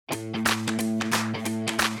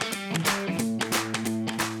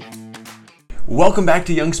Welcome back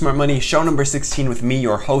to Young Smart Money, show number 16 with me,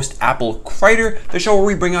 your host, Apple Kreider, the show where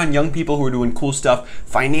we bring on young people who are doing cool stuff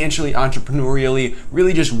financially, entrepreneurially,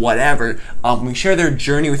 really just whatever. We share their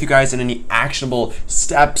journey with you guys and any actionable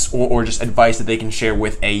steps or just advice that they can share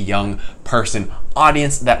with a young person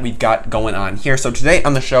audience that we've got going on here. So today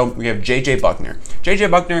on the show, we have JJ Buckner.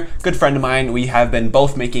 JJ Buckner, good friend of mine. We have been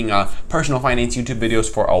both making personal finance YouTube videos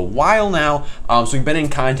for a while now. So we've been in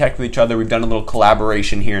contact with each other. We've done a little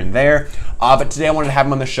collaboration here and there. But today I wanted to have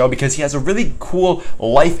him on the show because he has a really cool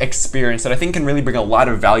life experience that I think can really bring a lot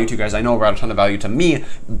of value to you guys. I know it brought a ton of value to me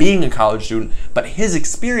being a college student, but his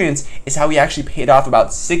experience is how he actually paid off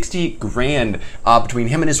about 60 grand between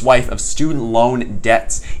him and his wife of student loan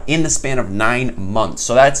debts in the span of 9 months.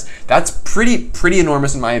 So that's pretty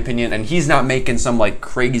enormous in my opinion, and he's not making some like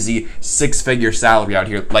crazy 6-figure salary out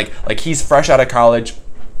here. Like he's fresh out of college,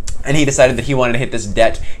 and he decided that he wanted to hit this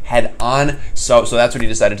debt head on. So that's what he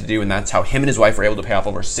decided to do, and that's how him and his wife were able to pay off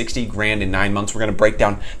over 60 grand in 9 months. We're gonna break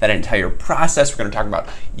down that entire process. We're gonna talk about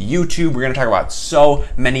YouTube. We're gonna talk about so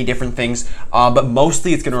many different things, but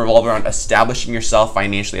mostly it's gonna revolve around establishing yourself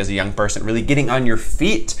financially as a young person, really getting on your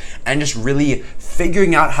feet and just really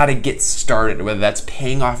figuring out how to get started, whether that's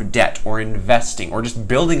paying off debt or investing or just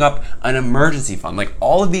building up an emergency fund. Like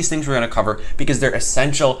all of these things we're gonna cover because they're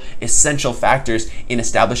essential factors in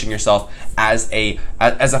establishing yourself as a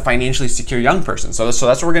financially secure young person. So that's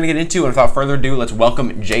what we're gonna get into. And without further ado, let's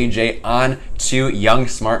welcome JJ on to Young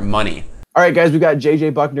Smart Money. All right, guys, we've got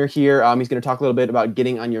JJ Buckner here. He's going to talk a little bit about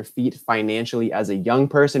getting on your feet financially as a young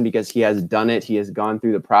person because he has done it. He has gone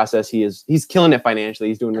through the process. He's killing it financially.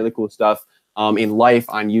 He's doing really cool stuff in life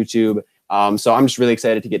on YouTube. So I'm just really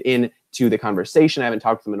excited to get into the conversation. I haven't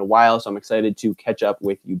talked to him in a while, so I'm excited to catch up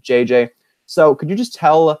with you, JJ. So could you just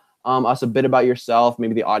tell us a bit about yourself,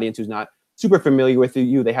 maybe the audience who's not super familiar with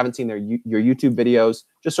you, they haven't seen your YouTube videos,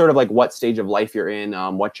 just sort of like what stage of life you're in,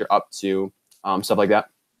 what you're up to, stuff like that.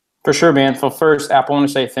 For sure, man. So first, Apple, I want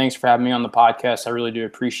to say thanks for having me on the podcast. I really do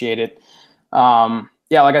appreciate it.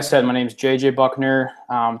 Yeah, like I said, my name is JJ Buckner.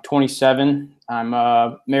 I'm 27.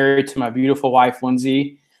 I'm married to my beautiful wife,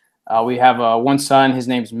 Lindsay. We have one son. His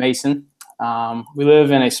name's Mason. We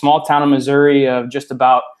live in a small town in Missouri of just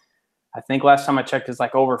about, I think last time I checked, it's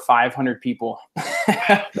like over 500 people.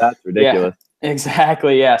 That's ridiculous. Yeah,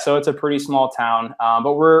 exactly. Yeah. So it's a pretty small town,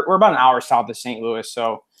 but we're about an hour south of St. Louis.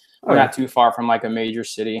 So we're not too far from like a major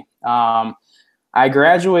city. I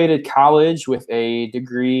graduated college with a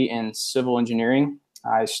degree in civil engineering.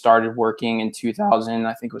 I started working in 2000,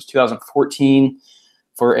 I think it was 2014,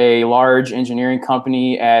 for a large engineering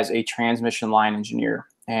company as a transmission line engineer.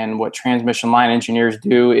 And what transmission line engineers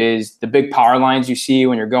do is the big power lines you see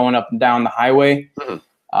when you're going up and down the highway.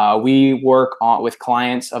 We work with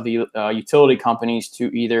clients of the utility companies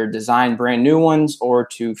to either design brand new ones or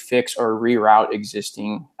to fix or reroute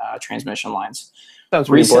existing transmission lines. Sounds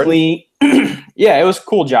recently. Yeah, it was a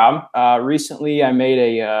cool job. Recently, I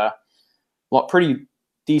made a pretty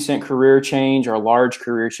decent career change or large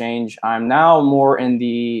career change. I'm now more in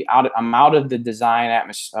I'm out of the design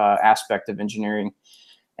aspect of engineering,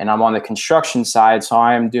 and I'm on the construction side. So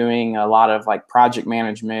I am doing a lot of like project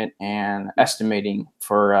management and estimating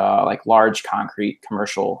for like large concrete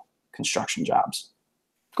commercial construction jobs.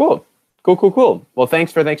 Cool. Well,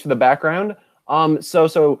 thanks for the background.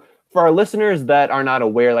 So for our listeners that are not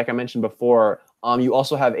aware, like I mentioned before, you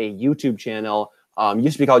also have a YouTube channel.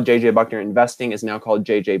 Used to be called JJ Buckner Investing, is now called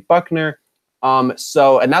JJ Buckner. And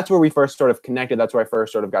that's where we first sort of connected. That's where I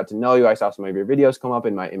first sort of got to know you. I saw some of your videos come up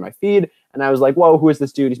in my feed, and I was like, whoa, who is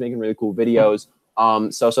this dude? He's making really cool videos.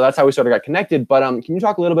 So that's how we sort of got connected. But can you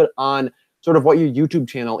talk a little bit on sort of what your YouTube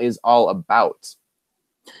channel is all about?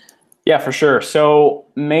 Yeah, for sure. So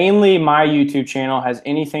mainly my YouTube channel has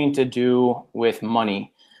anything to do with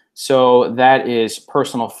money. So that is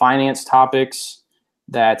personal finance topics.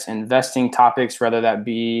 That's investing topics, whether that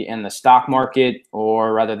be in the stock market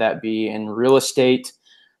or whether that be in real estate.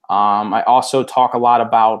 I also talk a lot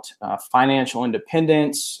about financial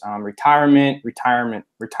independence, retiring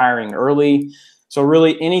early. So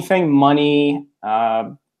really anything money,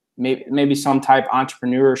 maybe some type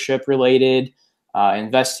entrepreneurship related,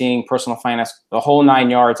 investing, personal finance, the whole 9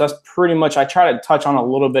 yards. That's pretty much, I try to touch on a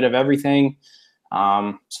little bit of everything.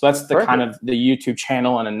 So that's the kind of the YouTube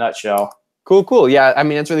channel in a nutshell. Cool. Yeah, I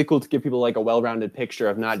mean, it's really cool to give people like a well-rounded picture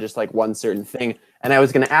of not just like one certain thing. And I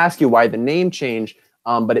was going to ask you why the name change,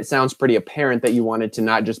 but it sounds pretty apparent that you wanted to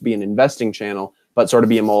not just be an investing channel, but sort of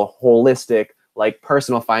be a more holistic, like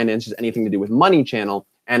personal finance, just anything to do with money channel.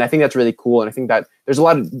 And I think that's really cool. And I think that there's a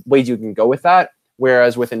lot of ways you can go with that.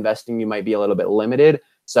 Whereas with investing, you might be a little bit limited.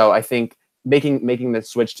 So I think making the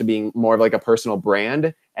switch to being more of like a personal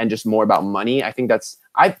brand and just more about money. I think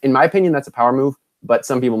in my opinion, that's a power move. But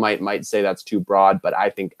some people might say that's too broad. But I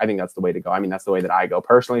think that's the way to go. I mean, that's the way that I go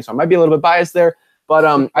personally. So I might be a little bit biased there.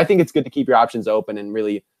 But I think it's good to keep your options open and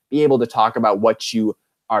really be able to talk about what you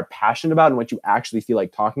are passionate about and what you actually feel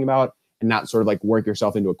like talking about, and not sort of like work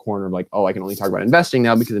yourself into a corner of like, oh, I can only talk about investing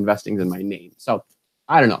now because investing is in my name. So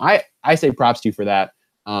I don't know. I say props to you for that.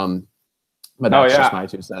 But that's just my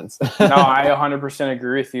 2 cents. No, I 100%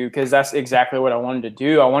 agree with you, because that's exactly what I wanted to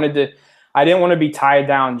do. I didn't want to be tied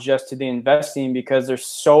down just to the investing, because there's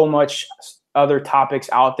so much other topics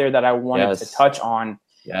out there that I wanted to touch on.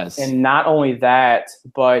 Yes. And not only that,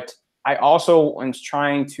 but I also was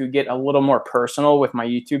trying to get a little more personal with my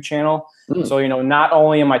YouTube channel. So, not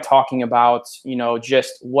only am I talking about,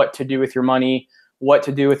 just what to do with your money, what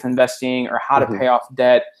to do with investing, or how to pay off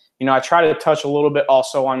debt. I try to touch a little bit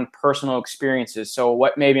also on personal experiences. So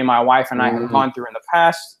what maybe my wife and I have gone through in the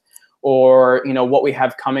past, or, what we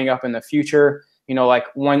have coming up in the future. Like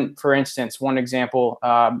for instance, one example,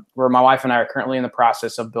 where my wife and I are currently in the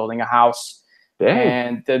process of building a house. Dang.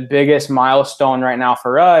 And the biggest milestone right now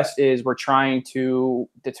for us is we're trying to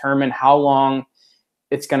determine how long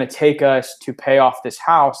it's going to take us to pay off this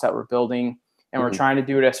house that we're building. And we're trying to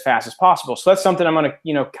do it as fast as possible. So that's something I'm going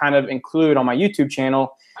to, kind of include on my YouTube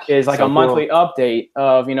channel, is like a monthly update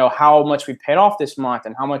of, how much we paid off this month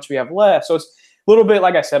and how much we have left. So it's a little bit,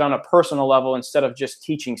 like I said, on a personal level instead of just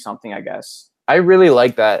teaching something, I guess. I really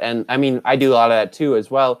like that. And I mean, I do a lot of that too as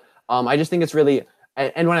well. I just think it's really,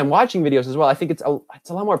 and when I'm watching videos as well, I think it's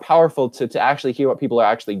a lot more powerful to actually hear what people are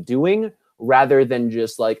actually doing, rather than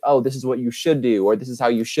just like, oh, this is what you should do, or this is how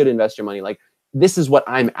you should invest your money. Like, this is what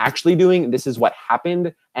I'm actually doing. This is what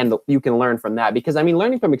happened. And you can learn from that, because I mean,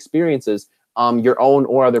 learning from experiences, your own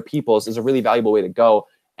or other people's, is a really valuable way to go.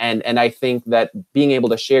 And I think that being able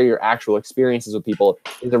to share your actual experiences with people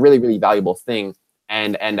is a really, really valuable thing.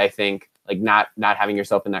 And I think like not having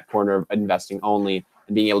yourself in that corner of investing only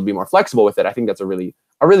and being able to be more flexible with it, I think that's a really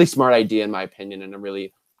smart idea in my opinion, and a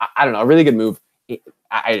really, I don't know, a really good move.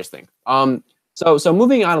 I just think. So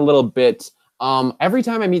moving on a little bit, every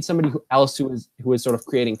time I meet somebody else who is sort of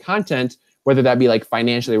creating content, whether that be like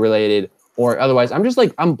financially related or otherwise,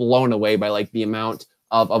 I'm blown away by like the amount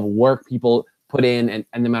of work people put in, and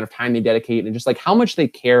the amount of time they dedicate, and just like how much they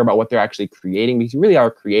care about what they're actually creating, because you really are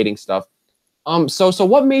creating stuff. So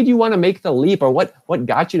what made you want to make the leap, or what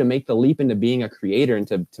got you to make the leap into being a creator and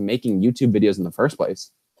to making YouTube videos in the first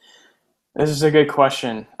place? This is a good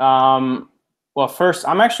question. Well, first,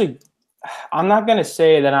 I'm not going to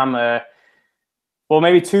say that well,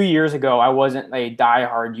 maybe 2 years ago, I wasn't a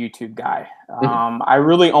diehard YouTube guy. I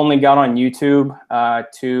really only got on YouTube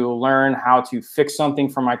to learn how to fix something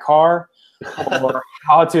for my car, or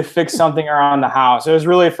how to fix something around the house. It was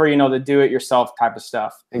really for, the do-it-yourself type of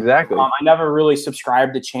stuff. Exactly. I never really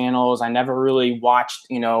subscribed to channels. I never really watched,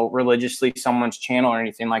 religiously someone's channel or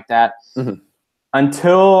anything like that.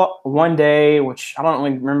 Until one day, which I don't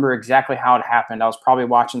really remember exactly how it happened. I was probably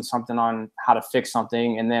watching something on how to fix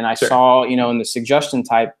something, and then I saw, in the suggestion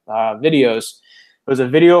type videos, it was a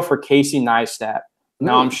video for Casey Neistat.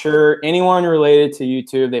 Now, I'm sure anyone related to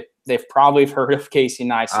YouTube, they've probably heard of Casey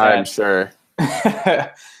Neistat. I'm sure.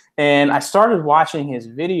 And I started watching his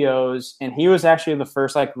videos, and he was actually the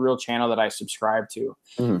first like real channel that I subscribed to.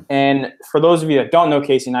 And for those of you that don't know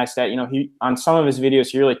Casey Neistat, he on some of his videos,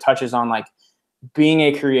 he really touches on like being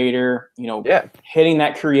a creator, hitting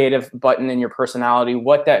that creative button in your personality,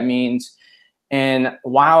 what that means. And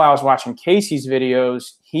while I was watching Casey's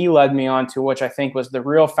videos, he led me on to which I think was the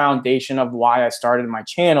real foundation of why I started my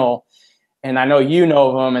channel. And I know you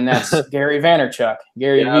know of him, and that's Gary Vaynerchuk,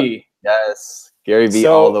 Gary V. Yes, Gary V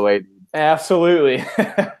all the way. Absolutely.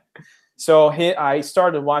 So I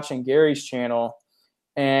started watching Gary's channel,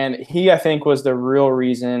 and he, I think, was the real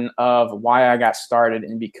reason of why I got started.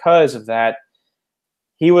 And because of that,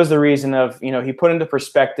 he was the reason of, he put into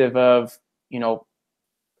perspective of,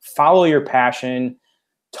 follow your passion,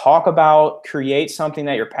 create something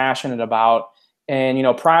that you're passionate about.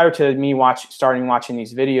 And, prior to me starting watching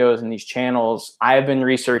these videos and these channels, I have been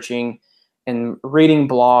researching and reading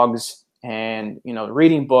blogs and,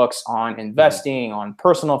 reading books on investing, on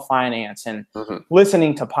personal finance, and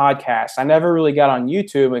listening to podcasts. I never really got on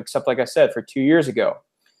YouTube except, like I said, for 2 years ago.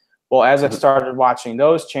 Well, as I started watching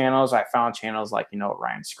those channels, I found channels like,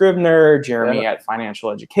 Ryan Scribner, Jeremy at Financial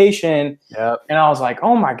Education. And I was like,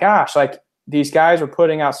 oh my gosh, like these guys were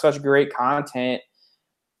putting out such great content.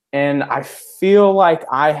 And I feel like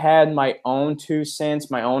I had my own 2 cents,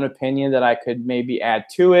 my own opinion that I could maybe add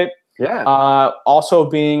to it. Also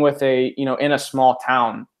being with in a small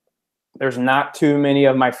town, there's not too many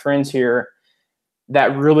of my friends here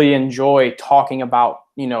that really enjoy talking about,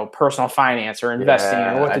 personal finance or investing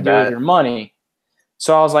or what to do with your money.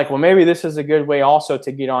 So I was like, well, maybe this is a good way also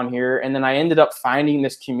to get on here. And then I ended up finding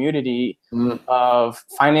this community of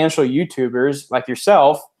financial YouTubers like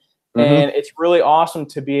yourself. And it's really awesome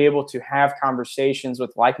to be able to have conversations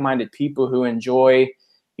with like-minded people who enjoy,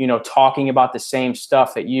 talking about the same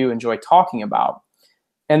stuff that you enjoy talking about.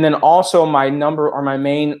 And then also my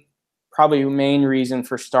main reason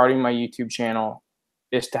for starting my YouTube channel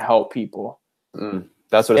is to help people.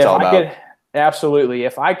 That's what it's all about. Absolutely.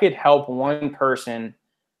 If I could help one person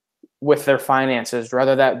with their finances,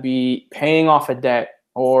 whether that be paying off a debt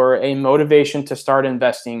or a motivation to start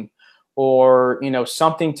investing or,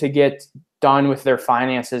 something to get done with their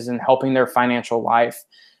finances and helping their financial life,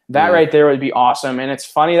 that right there would be awesome. And it's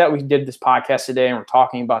funny that we did this podcast today and we're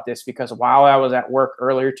talking about this because while I was at work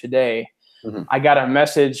earlier today, I got a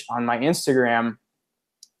message on my Instagram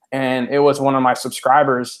and it was one of my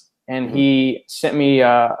subscribers. And he sent me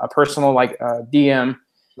a personal DM,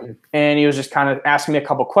 and he was just kind of asking me a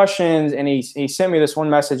couple questions. And he sent me this one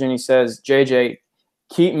message, and he says, "JJ,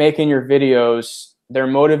 keep making your videos. They're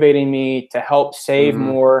motivating me to help save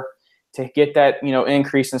more, to get that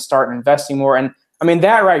increase and start investing more." And I mean,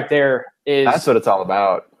 that right there that's what it's all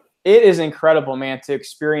about. It is incredible, man, to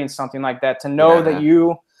experience something like that. To know that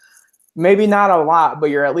you, maybe not a lot,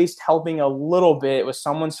 but you're at least helping a little bit with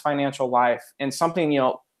someone's financial life and something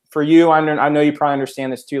for you, I know you probably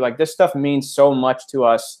understand this too. Like this stuff means so much to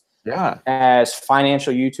us as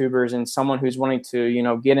financial YouTubers and someone who's wanting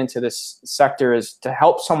to, get into this sector is to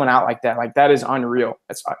help someone out like that. Like that is unreal.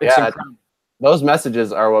 It's incredible. Those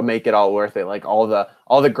messages are what make it all worth it. Like all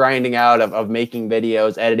the grinding out of making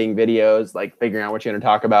videos, editing videos, like figuring out what you're going to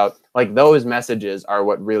talk about. Like those messages are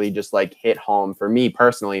what really just like hit home for me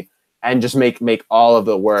personally and just make all of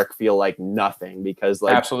the work feel like nothing because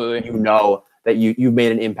like absolutely that you've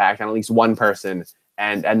made an impact on at least one person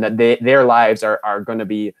and that their lives are going to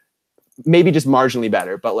be maybe just marginally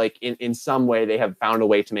better, but like in some way they have found a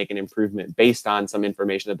way to make an improvement based on some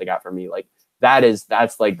information that they got from me. Like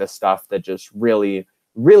that's like the stuff that just really,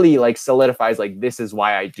 really like solidifies like this is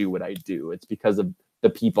why I do what I do. It's because of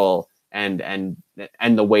the people and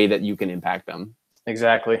the way that you can impact them.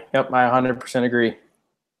 Exactly. Yep. I 100% agree.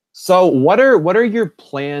 So what are your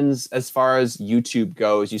plans as far as YouTube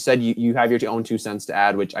goes? You said you have your own 2 cents to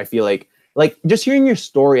add, which I feel like just hearing your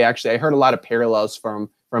story, actually, I heard a lot of parallels from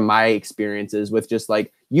my experiences with just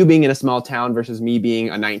like you being in a small town versus me being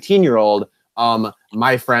a 19-year-old.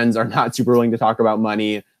 My friends are not super willing to talk about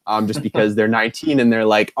money just because they're 19 and they're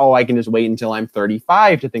like, oh, I can just wait until I'm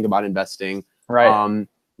 35 to think about investing. Right.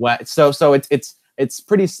 So it's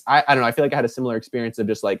pretty, I don't know. I feel like I had a similar experience of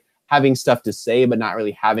just like having stuff to say, but not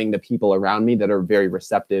really having the people around me that are very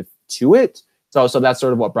receptive to it. So that's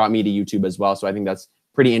sort of what brought me to YouTube as well. So I think that's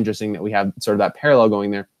pretty interesting that we have sort of that parallel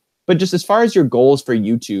going there. But just as far as your goals for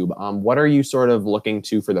YouTube, what are you sort of looking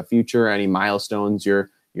to for the future? Any milestones you're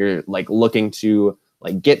like looking to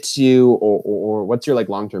like get to, or what's your like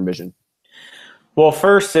long-term vision? Well,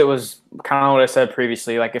 first, it was kind of what I said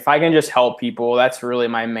previously. Like, if I can just help people, that's really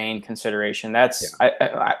my main consideration.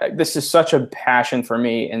 This is such a passion for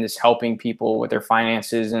me, and this helping people with their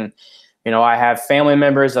finances. And, I have family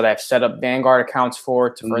members that I've set up Vanguard accounts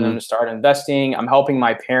for them to start investing. I'm helping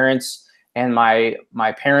my parents and my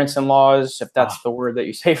parents-in-laws, if that's the word that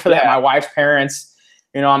you say for that, my wife's parents.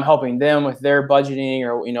 I'm helping them with their budgeting,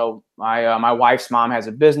 or, my wife's mom has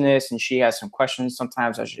a business and she has some questions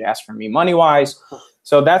sometimes that she asks for me money-wise.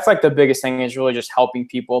 So that's like the biggest thing is really just helping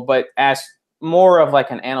people. But as more of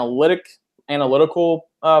like an analytical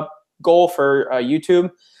goal for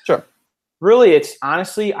YouTube. Sure. Really, it's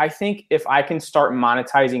honestly, I think if I can start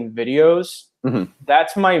monetizing videos,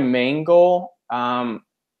 that's my main goal,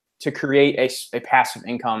 to create a passive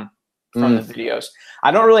income from the videos.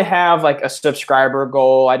 I don't really have like a subscriber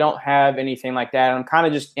goal. I don't have anything like that. I'm kind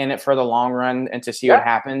of just in it for the long run and to see what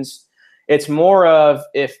happens. It's more of,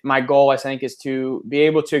 if my goal, I think, is to be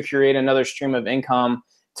able to create another stream of income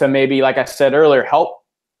to maybe, like I said earlier, help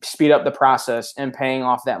speed up the process and paying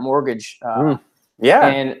off that mortgage.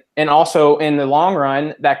 And also in the long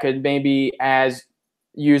run, that could maybe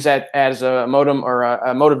use that as a modem or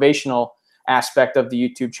a motivational aspect of the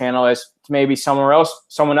YouTube channel, as maybe someone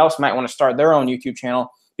else might want to start their own YouTube channel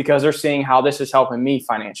because they're seeing how this is helping me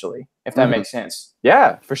financially, if that makes sense.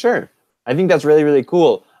 Yeah, for sure. I think that's really, really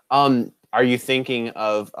cool. Are you thinking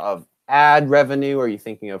of ad revenue? Are you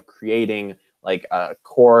thinking of creating like a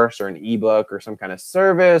course or an ebook or some kind of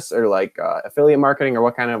service or like affiliate marketing, or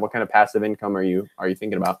what kind of passive income are you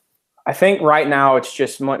thinking about? I think right now it's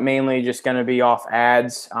just mainly just going to be off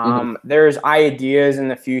ads. There's ideas in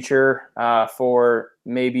the future for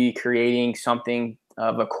maybe creating something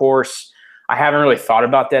of a course. I haven't really thought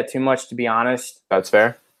about that too much, to be honest. That's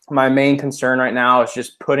fair. My main concern right now is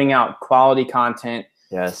just putting out quality content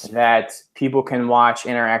Yes. that people can watch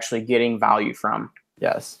and are actually getting value from.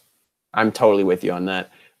 Yes. I'm totally with you on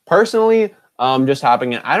that. Personally, just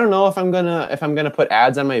hopping in, I don't know if I'm gonna put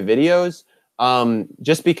ads on my videos.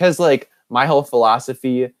 Just because like my whole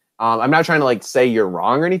philosophy, I'm not trying to like say you're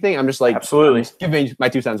wrong or anything. I'm just like, Absolutely, I'm just giving my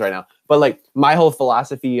 2 cents right now. But like my whole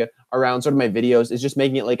philosophy around sort of my videos is just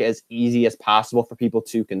making it like as easy as possible for people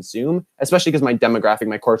to consume, especially because my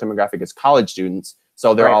core demographic is college students.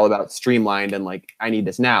 So they're all about streamlined and like, I need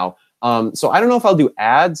this now. So I don't know if I'll do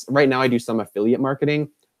ads. Right now I do some affiliate marketing,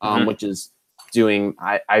 which is doing,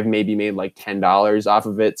 I've maybe made like $10 off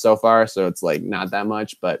of it so far. So it's like not that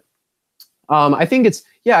much, but I think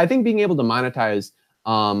I think being able to monetize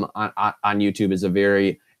on YouTube is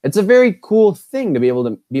it's a very cool thing to be able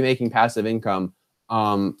to be making passive income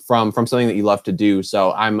from something that you love to do.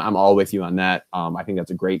 So I'm all with you on that. I think that's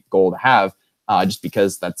a great goal to have, just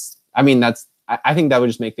because I think that would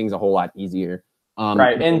just make things a whole lot easier.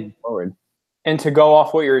 Right. And forward. And to go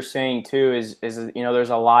off what you're saying too is there's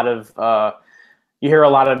a lot of you hear a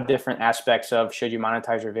lot of different aspects of should you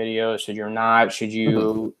monetize your videos, should you not, should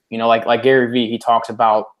you like Gary Vee, he talks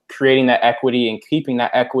about creating that equity and keeping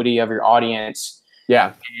that equity of your audience.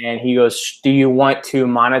 Yeah. And he goes, do you want to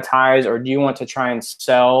monetize, or do you want to try and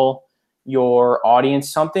sell your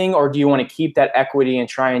audience something, or do you want to keep that equity and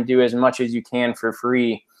try and do as much as you can for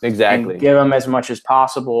free? Exactly. And give them as much as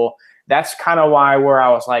possible. That's kind of where I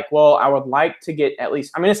was like, well, I would like to get at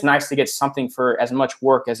least, it's nice to get something for as much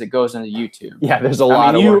work as it goes into YouTube. Yeah, there's a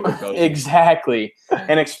lot of work that goes exactly.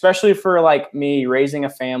 And especially for like me raising a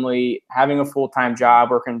family, having a full-time job,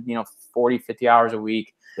 working, 40, 50 hours a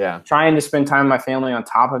week, trying to spend time with my family on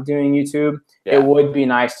top of doing YouTube, it would be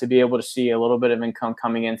nice to be able to see a little bit of income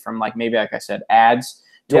coming in from like, maybe, like I said, ads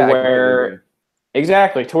to where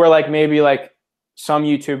like maybe like some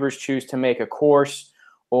YouTubers choose to make a course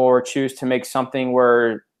or choose to make something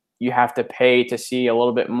where you have to pay to see a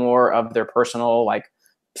little bit more of their personal like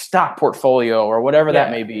stock portfolio or whatever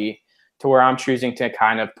that may be, to where I'm choosing to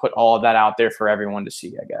kind of put all of that out there for everyone to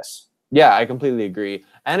see, I guess. Yeah, I completely agree.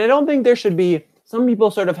 And I don't think there should be, some people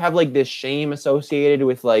sort of have like this shame associated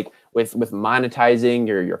with like with monetizing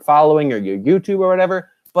your following or your YouTube or whatever,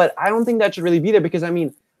 but I don't think that should really be there, because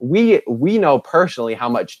we know personally how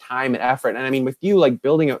much time and effort, and with you like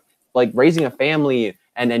raising a family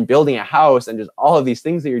and then building a house and just all of these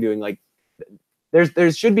things that you're doing, like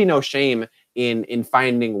there should be no shame in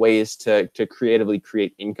finding ways to creatively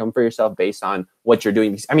create income for yourself based on what you're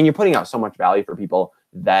doing. You're putting out so much value for people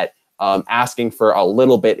that asking for a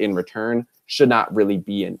little bit in return should not really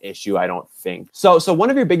be an issue, I don't think. So one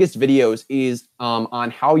of your biggest videos is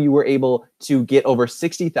on how you were able to get over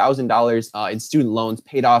 $60,000 in student loans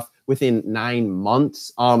paid off within 9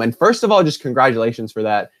 months. And first of all, just congratulations for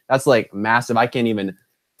that. That's like massive. I can't even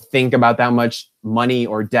think about that much money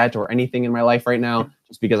or debt or anything in my life right now,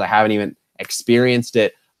 just because I haven't even experienced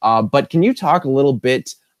it. But can you talk a little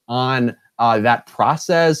bit on that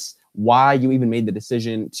process, why you even made the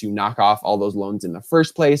decision to knock off all those loans in the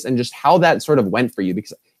first place, and just how that sort of went for you?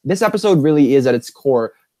 Because this episode really is at its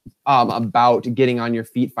core about getting on your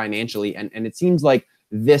feet financially. And it seems like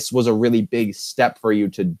this was a really big step for you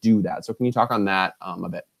to do that. So can you talk on that a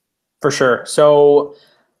bit? For sure. So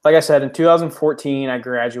like I said, in 2014, I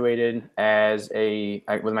graduated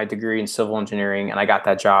with my degree in civil engineering, and I got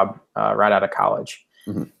that job right out of college.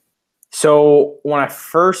 Mm-hmm. So when I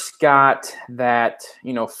first got that,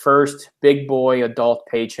 first big boy adult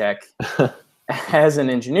paycheck as an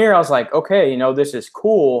engineer, I was like, okay, this is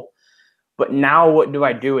cool, but now what do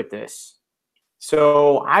I do with this?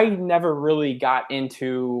 So I never really got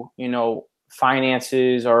into,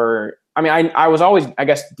 finances, or I was always, I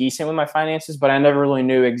guess, decent with my finances, but I never really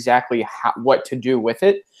knew exactly what to do with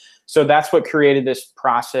it. So that's what created this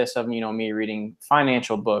process of, me reading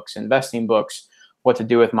financial books, investing books, what to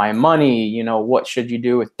do with my money, what should you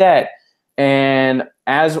do with debt? And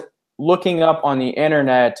as looking up on the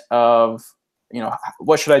internet of,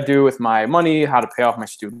 what should I do with my money, how to pay off my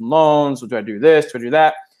student loans, do I do this, do I do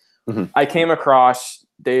that? Mm-hmm. I came across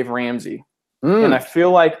Dave Ramsey. And I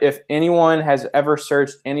feel like if anyone has ever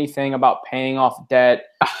searched anything about paying off debt,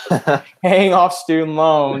 paying off student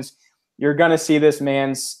loans, you're going to see this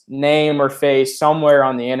man's name or face somewhere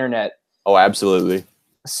on the internet. Oh, absolutely.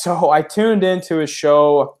 So I tuned into his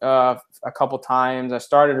show a couple times. I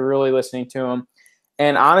started really listening to him.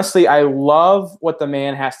 And honestly, I love what the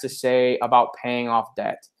man has to say about paying off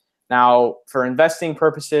debt. Now, for investing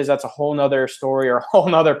purposes, that's a whole nother story or a whole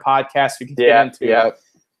nother podcast we can get into. Yeah.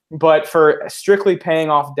 But for strictly paying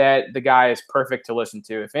off debt, the guy is perfect to listen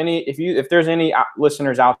to. If there's any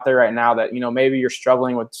listeners out there right now that, maybe you're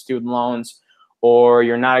struggling with student loans or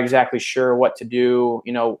you're not exactly sure what to do,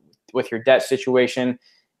 with your debt situation,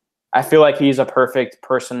 I feel like he's a perfect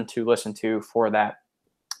person to listen to for that.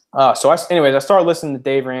 I started listening to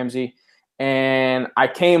Dave Ramsey, and I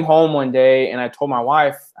came home one day and I told my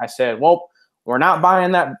wife, I said, well, we're not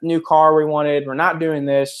buying that new car we wanted. We're not doing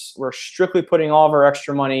this. We're strictly putting all of our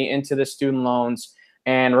extra money into the student loans,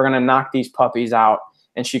 and we're going to knock these puppies out.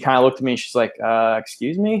 And she kind of looked at me and she's like,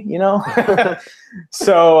 excuse me,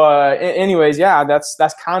 So anyways, yeah, that's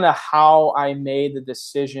kind of how I made the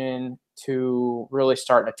decision to really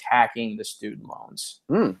start attacking the student loans.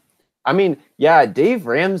 I mean, yeah, Dave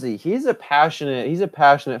Ramsey, he's a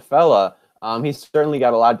passionate fella. He's certainly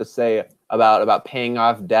got a lot to say about paying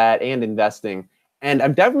off debt and investing. And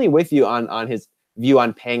I'm definitely with you on his view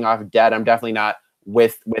on paying off debt. I'm definitely not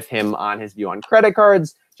with him on his view on credit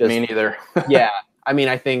cards. Me neither. Yeah. I mean,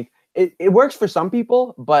 I think it works for some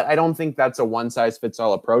people, but I don't think that's a one size fits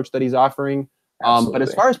all approach that he's offering. But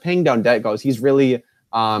as far as paying down debt goes, he's really,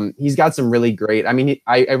 he's got some really great, I mean,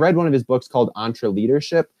 I read one of his books called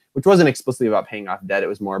EntreLeadership, which wasn't explicitly about paying off debt. It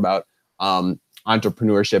was more about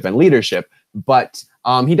entrepreneurship and leadership. But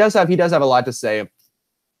he does have a lot to say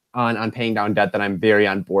on paying down debt that I'm very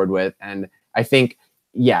on board with. And I think,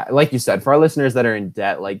 yeah, like you said, for our listeners that are in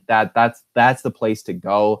debt, like that's the place to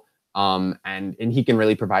go. And he can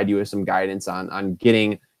really provide you with some guidance on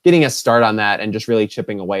getting a start on that and just really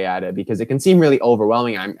chipping away at it, because it can seem really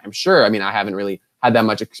overwhelming. I'm sure. I mean, I haven't really had that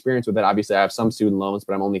much experience with it. Obviously, I have some student loans,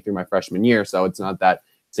 but I'm only through my freshman year, so it's not that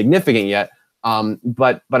significant yet.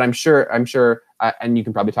 But I'm sure, and you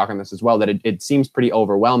can probably talk on this as well, that it seems pretty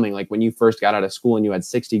overwhelming. Like when you first got out of school and you had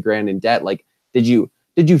 60 grand in debt, like did you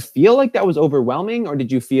feel like that was overwhelming, or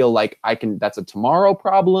did you feel like that's a tomorrow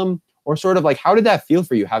problem, or sort of like how did that feel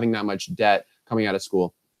for you having that much debt coming out of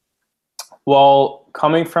school? Well,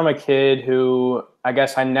 coming from a kid who I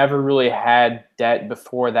guess I never really had debt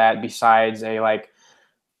before that, besides a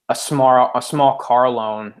small car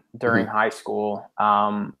loan during high school,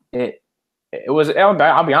 it was,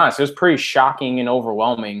 I'll be honest, it was pretty shocking and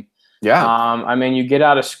overwhelming. Yeah. I mean, you get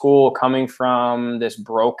out of school coming from this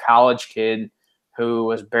broke college kid who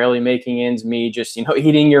was barely making ends meet, just,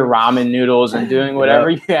 eating your ramen noodles and doing whatever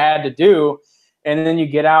you had to do. And then you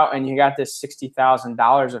get out and you got this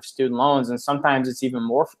 $60,000 of student loans. And sometimes it's even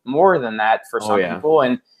more than that for some people.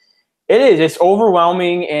 And it's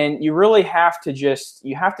overwhelming. And you really have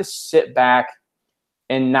to sit back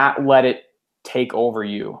and not let it take over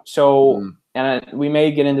you. So, and we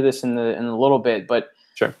may get into this in a little bit, but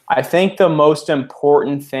sure. I think the most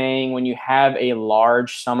important thing when you have a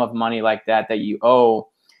large sum of money like that you owe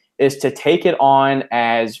is to take it on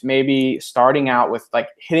as maybe starting out with like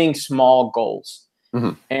hitting small goals.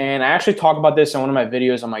 And I actually talk about this in one of my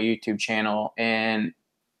videos on my YouTube channel. And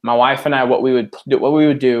my wife and I, what we would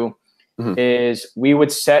do is we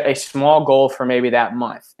would set a small goal for maybe that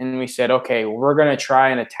month. And we said, okay, we're going to try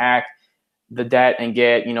and attack the debt and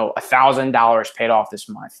get, $1,000 paid off this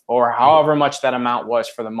month, or however much that amount was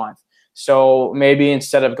for the month. So maybe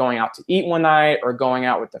instead of going out to eat one night or going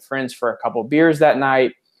out with the friends for a couple beers that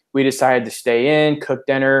night, we decided to stay in, cook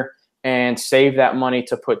dinner, and save that money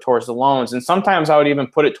to put towards the loans. And sometimes I would even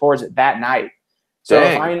put it towards it that night. So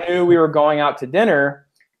if I knew we were going out to dinner,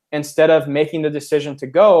 instead of making the decision to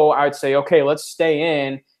go, I would say, okay, let's stay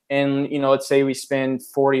in. And, let's say we spend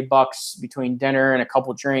 $40 between dinner and a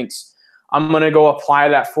couple drinks. I'm going to go apply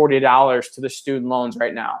that $40 to the student loans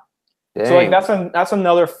right now. Dang. So that's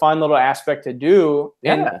another fun little aspect to do.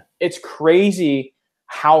 Yeah. And it's crazy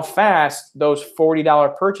how fast those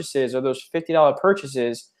 $40 purchases or those $50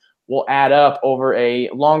 purchases will add up over a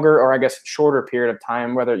longer, or I guess shorter period of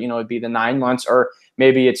time, whether, it'd be the 9 months or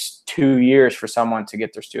maybe it's 2 years for someone to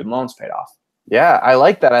get their student loans paid off. Yeah, I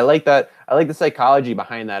like that. I like the psychology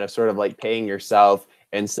behind that, of sort of like paying yourself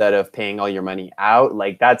instead of paying all your money out.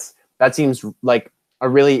 Like that seems like a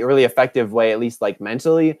really, really effective way, at least like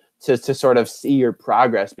mentally, to sort of see your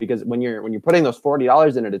progress. Because when you're putting those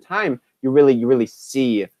 $40 in at a time, you really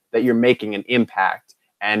see that you're making an impact,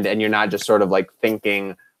 and you're not just sort of like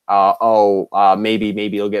thinking, maybe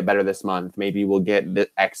it'll get better this month, maybe we'll get the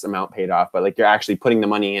X amount paid off. But like you're actually putting the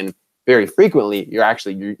money in very frequently.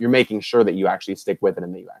 You're making sure that you actually stick with it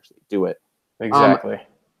and that you actually do it. Exactly.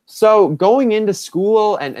 So going into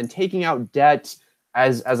school and taking out debt,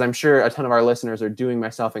 as I'm sure a ton of our listeners are doing,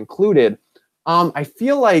 myself included, I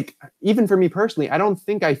feel like, even for me personally, I don't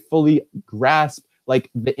think I fully grasp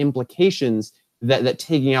like the implications that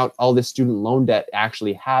taking out all this student loan debt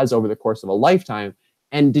actually has over the course of a lifetime.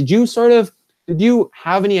 And did you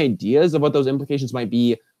have any ideas of what those implications might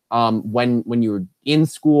be when you were in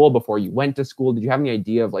school, before you went to school? Did you have any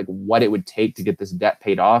idea of like what it would take to get this debt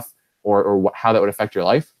paid off, or how that would affect your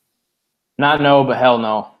life? Not no, but hell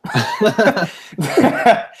no.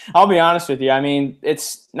 I'll be honest with you. I mean,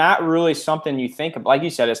 it's not really something you think of. Like you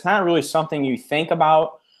said, it's not really something you think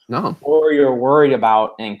about or you're worried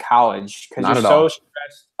about in college, because you're so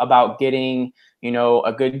stressed about getting,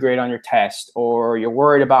 a good grade on your test, or you're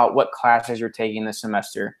worried about what classes you're taking this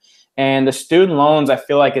semester. And the student loans, I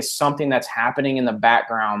feel like, is something that's happening in the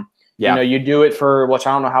background. Yeah. You do it for, which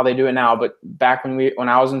I don't know how they do it now, but back when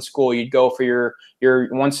I was in school, you'd go for your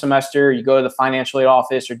one semester, you go to the financial aid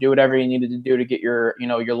office or do whatever you needed to do to get your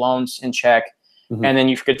loans in check. And then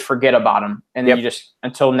you could forget about them. And then you just,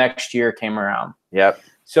 until next year came around. Yep.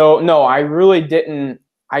 So no, I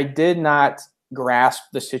did not grasp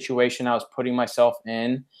the situation I was putting myself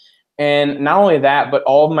in. And not only that, but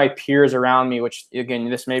all of my peers around me, which again,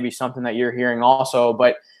 this may be something that you're hearing also,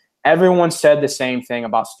 but everyone said the same thing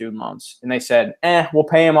about student loans. And they said, we'll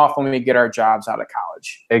pay them off when we get our jobs out of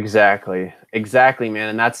college. Exactly, man.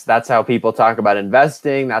 And that's how people talk about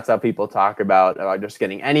investing. That's how people talk about just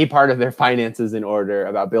getting any part of their finances in order,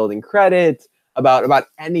 about building credit, about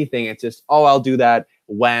anything. It's just, I'll do that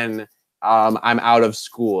when I'm out of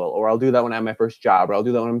school, or I'll do that when I have my first job, or I'll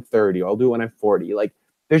do that when I'm 30, or I'll do it when I'm 40. Like,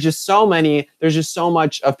 there's just so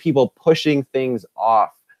much of people pushing things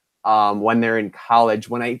off when they're in college,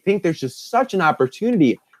 when I think there's just such an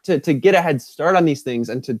opportunity to get a head start on these things,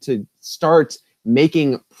 and to start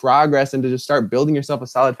making progress, and to just start building yourself a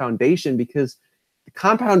solid foundation. Because the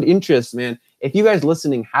compound interest, man, if you guys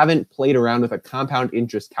listening haven't played around with a compound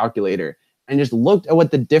interest calculator and just looked at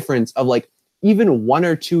what the difference of like even 1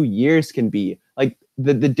 or 2 years can be, like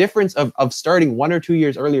the difference of starting 1 or 2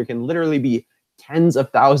 years earlier can literally be tens of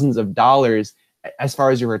thousands of dollars as far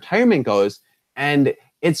as your retirement goes. And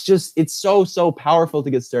it's so powerful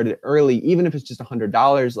to get started early, even if it's just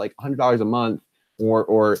 $100, like $100 a month,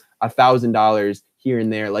 or $1,000 here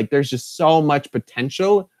and there. Like, there's just so much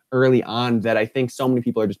potential early on that I think so many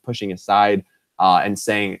people are just pushing aside and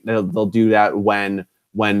saying they'll do that when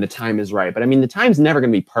the time is right. But I mean, the time's never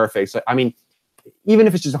going to be perfect. So I mean, even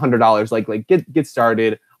if it's just $100, like get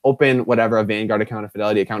started, open whatever, a Vanguard account, a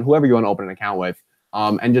Fidelity account, whoever you want to open an account with,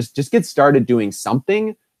 and just get started doing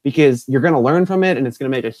something, because you're going to learn from it, and it's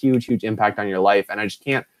going to make a huge impact on your life. And I just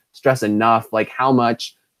can't stress enough like how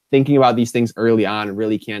much thinking about these things early on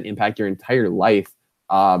really can impact your entire life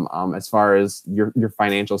as far as your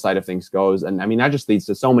financial side of things goes. And I mean, that just leads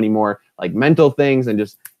to so many more like mental things, and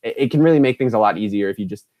just it can really make things a lot easier if you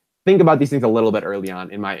just think about these things a little bit early on,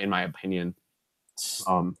 in my opinion.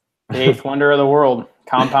 The eighth wonder of the world,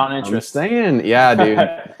 compound interest. I'm saying, yeah,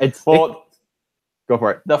 dude. Go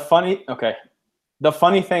for it. The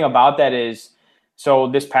funny thing about that is, so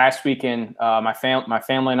this past weekend, my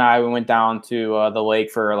family and I, we went down to the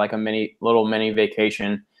lake for like a little mini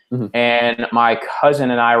vacation. And my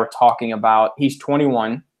cousin and I were talking about, he's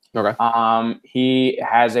 21. Okay. He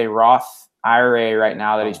has a Roth IRA right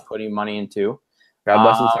now that he's putting money into. God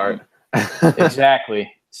bless his heart.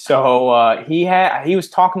 Exactly. So he was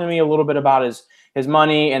talking to me a little bit about his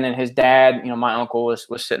money, and then his dad, my uncle was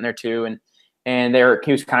sitting there too, and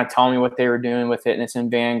he was kind of telling me what they were doing with it, and it's in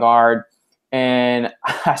Vanguard. And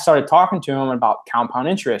I started talking to him about compound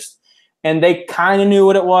interest, and they kind of knew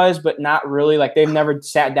what it was, but not really. Like, they've never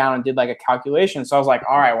sat down and did like a calculation. So I was like,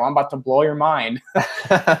 all right, well, I'm about to blow your mind.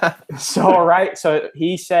 So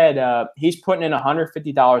he said he's putting in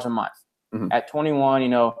 $150 a month at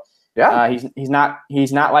 21. Yeah. He's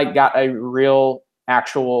not like got a real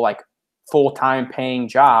actual like full-time paying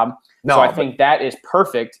job. No, so I think that is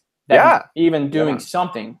perfect. Even doing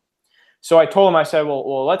something. So I told him, I said,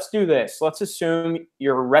 well, let's do this. Let's assume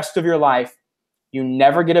your rest of your life, you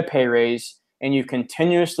never get a pay raise, and you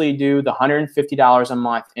continuously do the $150 a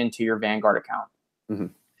month into your Vanguard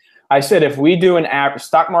account. I said, if we do an average,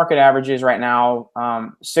 stock market averages right now,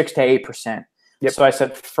 6 to 8%. Yep. So I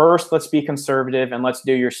said, first, let's be conservative, and let's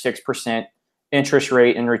do your 6% interest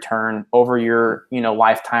rate in return over your,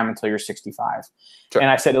 lifetime until you're 65. Sure.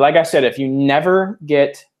 And I said, if you never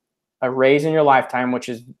get a raise in your lifetime, which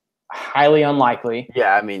is highly unlikely.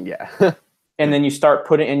 Yeah, I mean, yeah. And then you start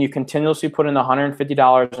you continuously put in the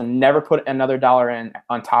 $150 and never put another dollar in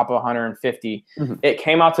on top of $150. It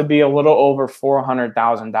came out to be a little over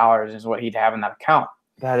 $400,000 is what he'd have in that account.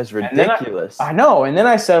 That is ridiculous. I know. And then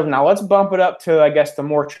I said, now let's bump it up to, I guess, the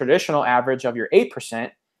more traditional average of your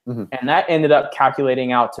 8%. And that ended up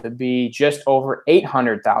calculating out to be just over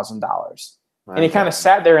 $800,000. And he kind of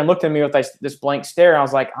sat there and looked at me with this blank stare. And I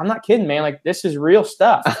was like, I'm not kidding, man. Like, this is real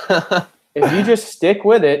stuff. If you just stick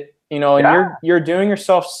with it, you know, and you're doing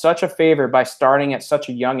yourself such a favor by starting at such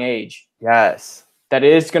a young age. Yes. That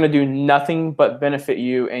is going to do nothing but benefit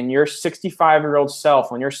you and your 65-year-old self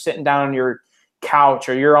when you're sitting down on your couch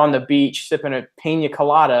or you're on the beach sipping a pina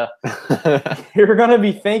colada. You're going to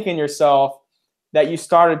be thanking yourself that you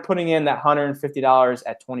started putting in that $150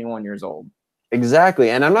 at 21 years old.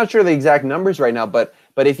 Exactly. And I'm not sure the exact numbers right now, but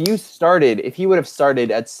if he would have started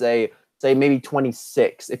at say maybe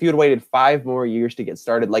 26, if you had waited 5 more years to get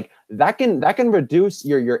started, like that can reduce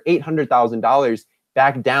your $800,000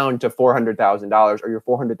 back down to $400,000 or your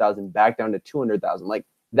 $400,000 back down to $200,000. Like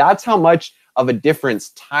that's how much of a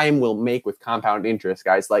difference time will make with compound interest,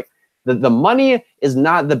 guys. Like the money is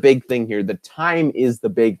not the big thing here. The time is the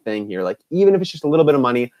big thing here. Like even if it's just a little bit of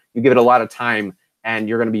money, you give it a lot of time and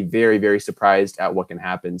you're going to be very, very surprised at what can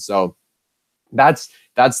happen. So that's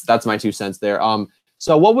my 2 cents there.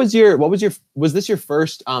 So was this your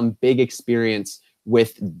first big experience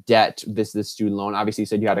with debt, this student loan? Obviously you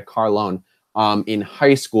said you had a car loan in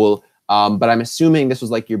high school, but I'm assuming this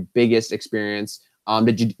was like your biggest experience.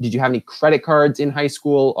 Did you have any credit cards in high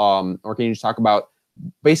school, or can you just talk about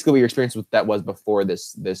basically what your experience with that was before this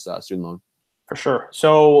student loan? For sure.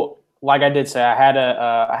 So like I did say, I had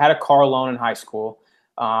a car loan in high school.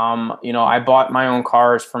 You know, I bought my own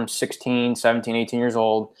cars from 16, 17, 18 years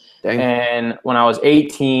old. Dang. And when I was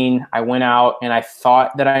 18, I went out and I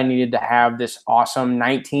thought that I needed to have this awesome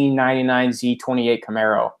 1999 Z28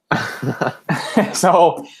 Camaro.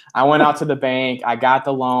 So I went out to the bank, I got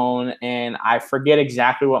the loan, and I forget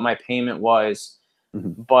exactly what my payment was.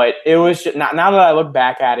 Mm-hmm. But it was just, now that I look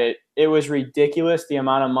back at it, it was ridiculous the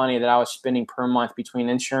amount of money that I was spending per month between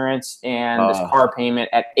insurance and this car payment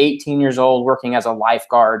at 18 years old working as a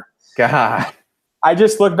lifeguard. God. I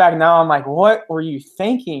just look back now, I'm like, what were you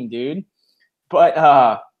thinking, dude? But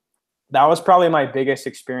that was probably my biggest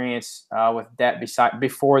experience with debt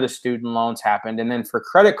before the student loans happened. And then for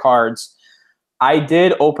credit cards, I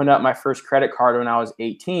did open up my first credit card when I was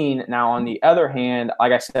 18. Now, on the other hand,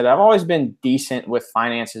 like I said, I've always been decent with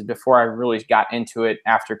finances before I really got into it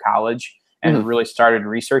after college and really started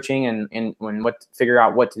researching and figure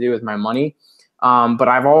out what to do with my money. But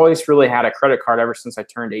I've always really had a credit card ever since I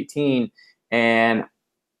turned 18. And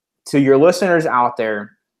to your listeners out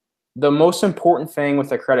there, the most important thing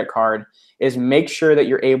with a credit card is make sure that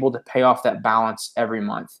you're able to pay off that balance every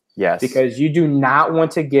month. Yes. Because you do not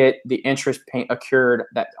want to get the interest accrued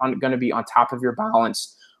that's going to be on top of your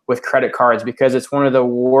balance with credit cards, because it's one of the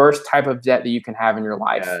worst type of debt that you can have in your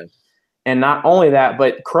life. Yes. And not only that,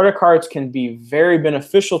 but credit cards can be very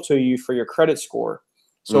beneficial to you for your credit score.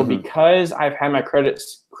 So because I've had my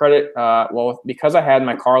because I had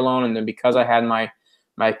my car loan, and then because I had my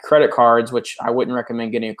credit cards, which I wouldn't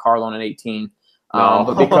recommend getting a car loan at 18. No.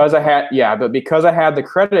 But because I had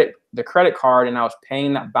the credit card and I was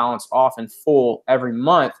paying that balance off in full every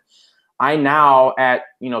month, I now at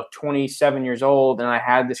 27 years old, and I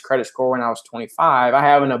had this credit score when I was 25, I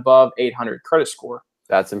have an above 800 credit score.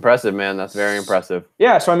 That's impressive, man. That's very impressive.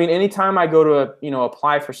 Yeah. So, I mean, anytime I go to,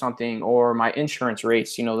 apply for something, or my insurance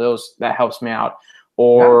rates, that helps me out.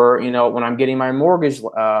 Or, when I'm getting my mortgage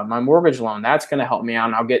loan, that's going to help me out.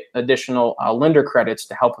 And I'll get additional lender credits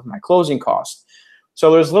to help with my closing costs.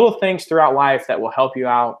 So there's little things throughout life that will help you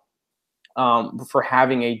out for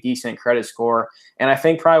having a decent credit score. And I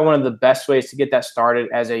think probably one of the best ways to get that started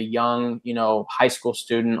as a young, high school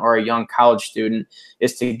student or a young college student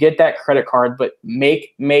is to get that credit card, but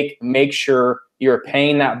make sure you're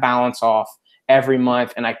paying that balance off every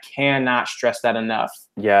month. And I cannot stress that enough.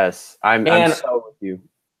 Yes. I'm so with you.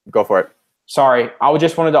 Go for it. Sorry. I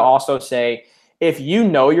just wanted to also say, if you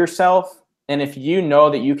know yourself, and if you know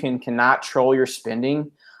that you cannot control your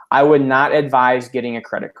spending, I would not advise getting a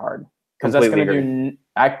credit card, because that's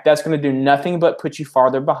going to do nothing but put you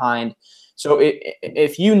farther behind. So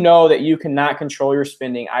if you know that you cannot control your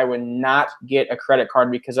spending, I would not get a credit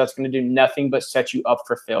card, because that's going to do nothing but set you up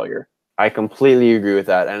for failure. I completely agree with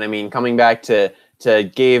that. And I mean, coming back to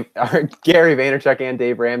Gary Vaynerchuk and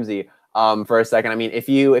Dave Ramsey for a second, I mean, if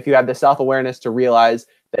you have the self-awareness to realize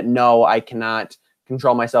that, no, I cannot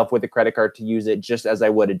control myself with a credit card, to use it just as I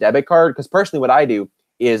would a debit card. Because personally, what I do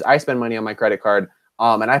is I spend money on my credit card,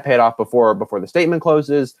 and I pay it off before the statement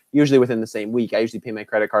closes, usually within the same week. I usually pay my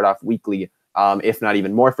credit card off weekly, if not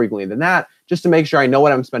even more frequently than that, just to make sure I know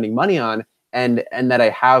what I'm spending money on, and that I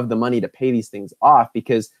have the money to pay these things off.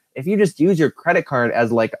 Because if you just use your credit card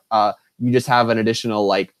as like you just have an additional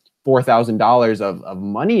like $4,000 of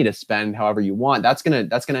money to spend however you want, that's gonna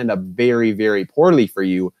end up very, very poorly for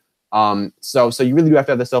you So you really do have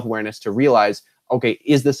to have the self-awareness to realize, okay,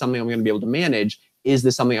 is this something I'm going to be able to manage? Is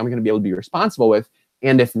this something I'm going to be able to be responsible with?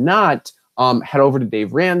 And if not, head over to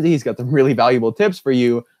Dave Ramsey. He's got some really valuable tips for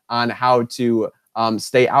you on how to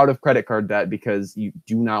stay out of credit card debt, because you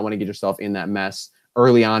do not want to get yourself in that mess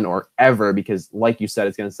early on or ever, because like you said,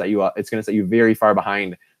 it's going to set you up. It's going to set you very far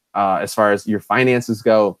behind as far as your finances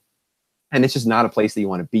go. And it's just not a place that you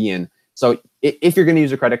want to be in. So if you're going to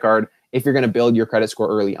use a credit card, if you're going to build your credit score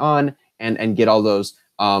early on and get all those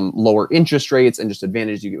lower interest rates and just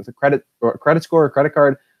advantages you get with a credit score or credit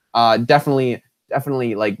card, definitely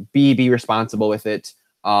like be responsible with it.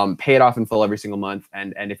 Pay it off in full every single month.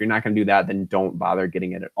 And if you're not going to do that, then don't bother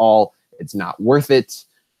getting it at all. It's not worth it.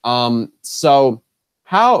 So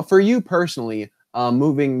how, for you personally,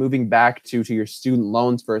 moving back to your student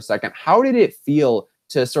loans for a second, how did it feel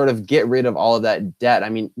to sort of get rid of all of that debt? I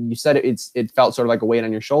mean, you said it felt sort of like a weight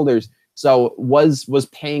on your shoulders. So was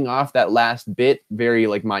paying off that last bit very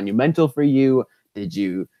like monumental for you? Did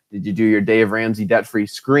you do your Dave Ramsey debt-free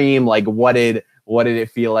scream? Like what did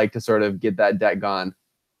it feel like to sort of get that debt gone?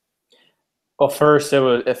 Well, first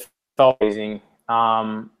it felt amazing.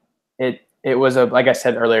 It was like I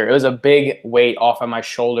said earlier, it was a big weight off of my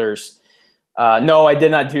shoulders. No, I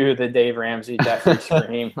did not do the Dave Ramsey debt-free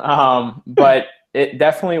scream. But it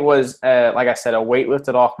definitely was, like I said, a weight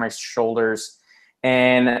lifted off my shoulders.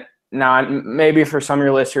 And now maybe for some of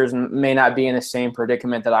your listeners may not be in the same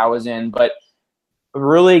predicament that I was in, but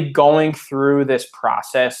really going through this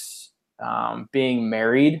process, being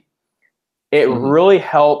married, it really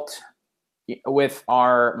helped with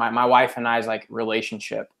my wife and I's like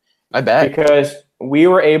relationship. I bet. Because we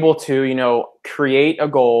were able to, create a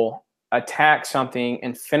goal, attack something,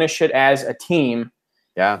 and finish it as a team.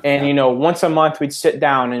 Yeah. And, once a month we'd sit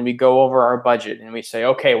down and we go over our budget and we say,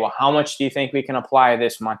 okay, well, how much do you think we can apply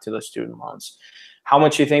this month to the student loans? How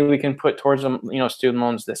much do you think we can put towards them, student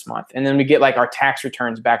loans this month? And then we get like our tax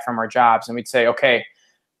returns back from our jobs and we'd say, okay,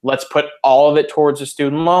 let's put all of it towards the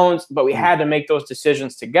student loans, but we had to make those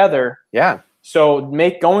decisions together. Yeah. So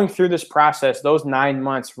going through this process, those 9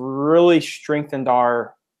 months really strengthened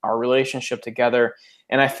our relationship together.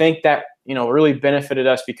 And I think that, really benefited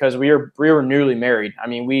us because we were newly married. I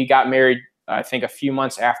mean, we got married, I think a few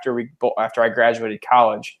months after I graduated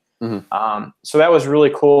college. So that was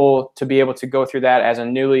really cool to be able to go through that as a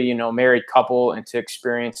newly, married couple and to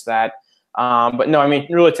experience that. But no, I mean,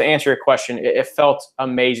 really to answer your question, it felt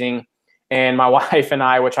amazing. And my wife and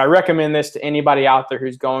I, which I recommend this to anybody out there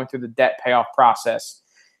who's going through the debt payoff process,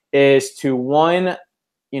 is to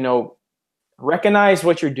recognize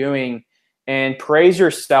what you're doing and praise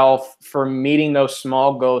yourself for meeting those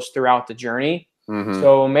small goals throughout the journey.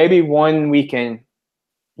 So maybe one weekend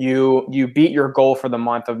you beat your goal for the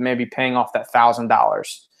month of maybe paying off that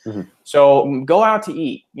 $1,000. So go out to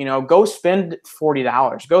eat, go spend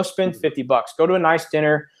 $40, go spend $50, go to a nice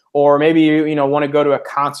dinner, or maybe you want to go to a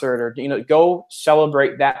concert, or go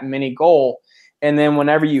celebrate that mini goal. And then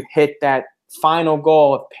whenever you hit that final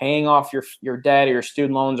goal of paying off your debt or your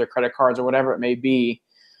student loans or credit cards or whatever it may be,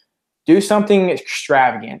 do something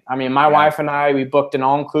extravagant. I mean, my wife and I, we booked an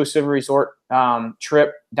all-inclusive resort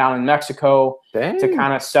trip down in Mexico to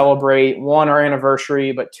kind of celebrate, one, our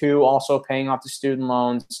anniversary, but two, also paying off the student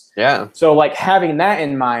loans. Yeah. So like having that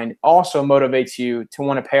in mind also motivates you to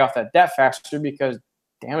want to pay off that debt faster because,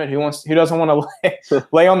 damn it, who doesn't want to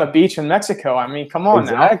lay on the beach in Mexico? I mean, come on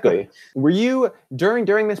now. Exactly. Were you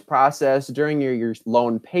during this process, during your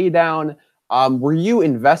loan pay down, were you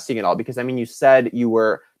investing at all? Because I mean, you said you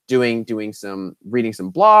were reading some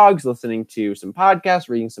blogs, listening to some podcasts,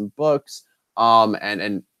 reading some books,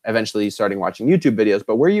 and eventually starting watching YouTube videos.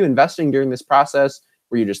 But were you investing during this process?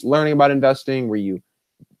 Were you just learning about investing?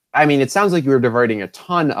 I mean, it sounds like you were diverting a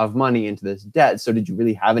ton of money into this debt. So did you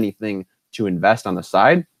really have anything to invest on the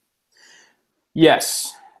side?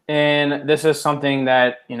 Yes. And this is something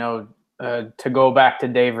that, to go back to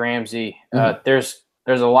Dave Ramsey, there's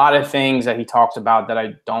a lot of things that he talks about that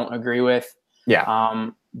I don't agree with. Yeah.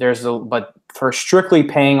 But for strictly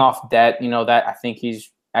paying off debt, that I think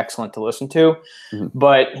he's excellent to listen to.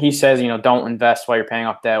 But he says, don't invest while you're paying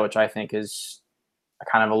off debt, which I think is a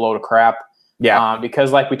kind of a load of crap. Yeah.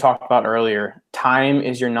 Because like we talked about earlier, time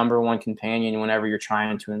is your number one companion whenever you're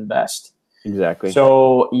trying to invest. Exactly.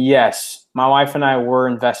 So yes, my wife and I were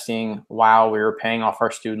investing while we were paying off our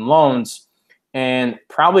student loans. And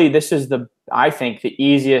probably this is I think the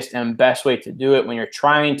easiest and best way to do it when you're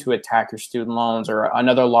trying to attack your student loans or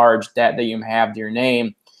another large debt that you have to your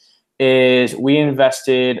name is we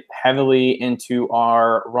invested heavily into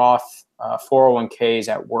our Roth 401ks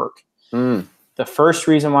at work. the first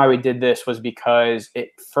reason why we did this was because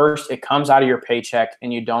it comes out of your paycheck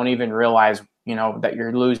and you don't even realize, that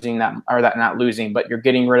you're losing that, or that not losing, but you're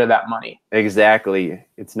getting rid of that money. Exactly.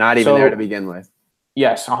 It's not even there to begin with.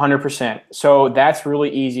 Yes, 100%. So that's really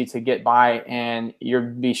easy to get by, and you'll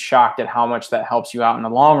be shocked at how much that helps you out in the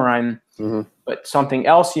long run. Mm-hmm. But something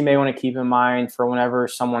else you may want to keep in mind for whenever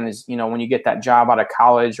someone is, when you get that job out of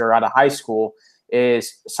college or out of high school,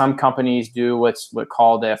 is some companies do what's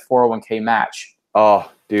called a 401k match. Oh,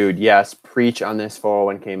 dude, yes. Preach on this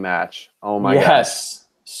 401k match. Oh my God. Yes.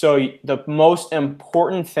 So the most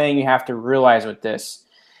important thing you have to realize with this,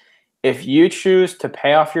 if you choose to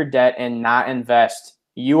pay off your debt and not invest,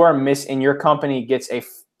 you are and your company gets a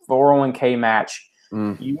 401k match.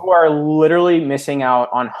 You are literally missing out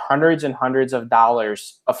on hundreds and hundreds of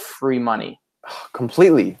dollars of free money.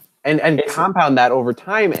 Completely. And compound that over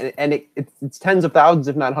time, and it's tens of thousands,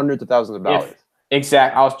 if not hundreds of thousands of dollars.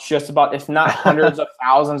 Exactly. I was just about, if not hundreds of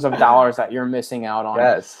thousands of dollars that you're missing out on.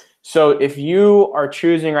 Yes. So if you are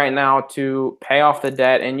choosing right now to pay off the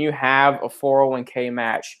debt and you have a 401k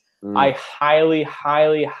match, I highly,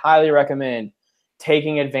 highly, highly recommend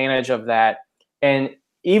taking advantage of that. And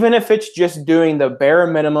even if it's just doing the bare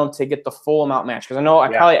minimum to get the full amount match, because I know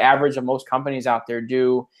probably average of most companies out there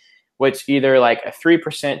do what's either like a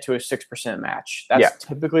 3% to a 6% match. That's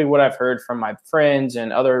typically what I've heard from my friends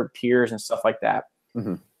and other peers and stuff like that.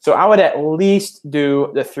 Mm-hmm. So I would at least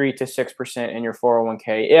do the 3 to 6% in your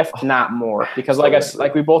 401k, if not more, because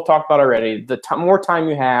like we both talked about already, the more time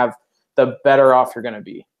you have, the better off you're going to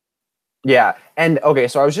be. Yeah. And okay,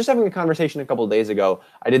 so I was just having a conversation a couple of days ago.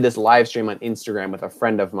 I did this live stream on Instagram with a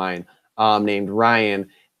friend of mine named Ryan.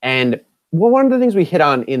 And one of the things we hit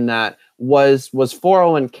on in that was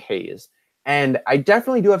 401ks. And I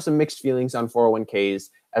definitely do have some mixed feelings on 401ks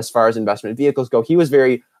as far as investment vehicles go. He was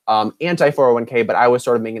very anti-401k, but I was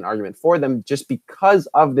sort of making an argument for them just because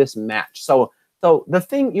of this match. So the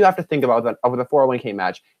thing you have to think about with a 401k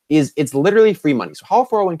match is it's literally free money. So how a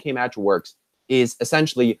 401k match works is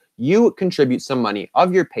essentially you contribute some money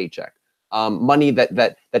of your paycheck, money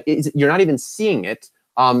that is, you're not even seeing it.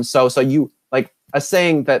 So you, like a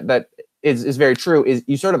saying that is very true, is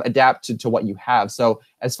you sort of adapt to what you have. So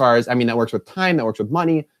as far as, that works with time, that works with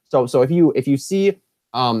money. So if you see,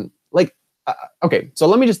 okay, so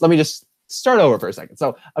let me just start over for a second.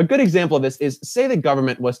 So a good example of this is, say the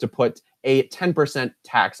government was to put a 10%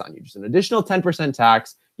 tax on you, just an additional 10%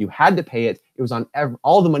 tax. You had to pay it. It was on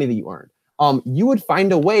all the money that you earned. You would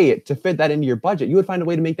find a way to fit that into your budget. You would find a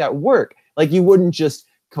way to make that work. Like, you wouldn't just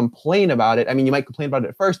complain about it. You might complain about it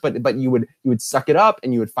at first, but you would suck it up,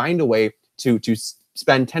 and you would find a way to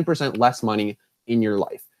spend 10% less money in your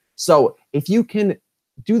life. So if you can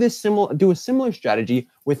do a similar strategy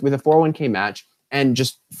with a 401k match, and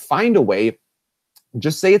just find a way,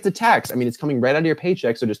 just say it's a tax. It's coming right out of your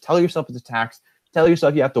paycheck. So just tell yourself it's a tax. Tell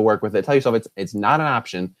yourself you have to work with it. Tell yourself it's not an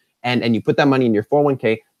option. And you put that money in your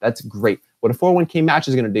 401k. That's great. What a 401k match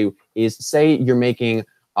is going to do is, say you're making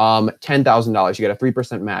 $10,000. You get a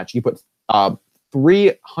 3% match. You put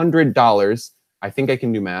 $300. I think I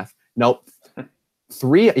can do math. Nope.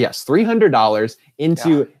 $300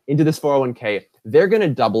 into this 401k. They're going to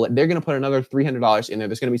double it. They're going to put another $300 in there.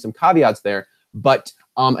 There's going to be some caveats there, but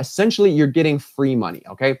essentially you're getting free money.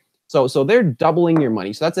 Okay. So they're doubling your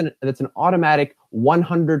money. So that's an automatic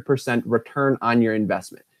 100% return on your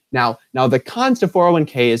investment. Now the cons to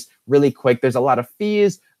 401k is really quick. There's a lot of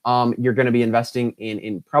fees. You're going to be investing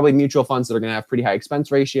in probably mutual funds that are going to have pretty high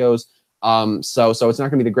expense ratios. So it's not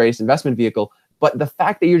going to be the greatest investment vehicle, but the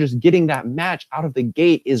fact that you're just getting that match out of the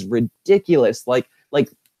gate is ridiculous. Like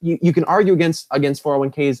you can argue against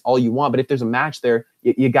 401ks all you want, but if there's a match there,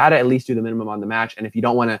 you got to at least do the minimum on the match. And if you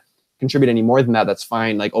don't want to contribute any more than that, that's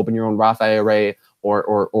fine. Like, open your own Roth IRA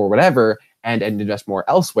or whatever, and invest more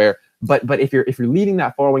elsewhere. But if you're leaving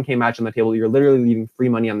that 401k match on the table, you're literally leaving free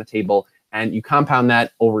money on the table, and you compound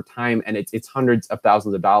that over time, and it's hundreds of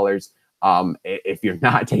thousands of dollars if you're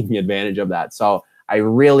not taking advantage of that. So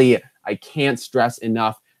I can't stress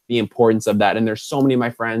enough the importance of that. And there's so many of my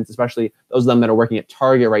friends, especially those of them that are working at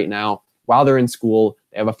Target right now, while they're in school,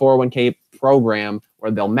 they have a 401k program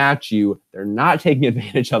where they'll match you. They're not taking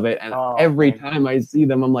advantage of it. And every time I see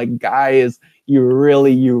them, I'm like, guys, you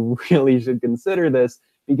really should consider this,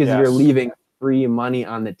 because you're leaving free money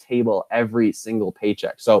on the table every single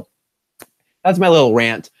paycheck. So that's my little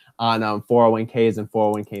rant on 401ks and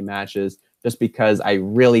 401k matches, just because I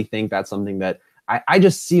really think that's something that I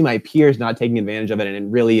just see my peers not taking advantage of it, and it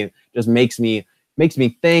really just makes me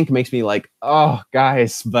think, makes me like, oh,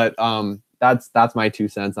 guys. But that's my 2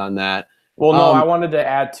 cents on that. Well, no, I wanted to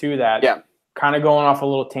add to that. Yeah. kind of going off a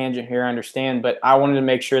little tangent here, I understand, but I wanted to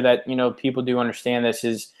make sure that, people do understand that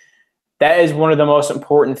is one of the most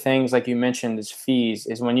important things, like you mentioned, is fees.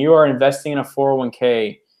 Is when you are investing in a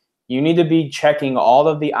 401k, you need to be checking all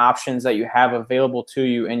of the options that you have available to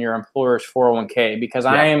you in your employer's 401k, because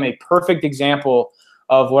I am a perfect example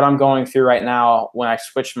of what I'm going through right now when I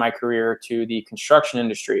switched my career to the construction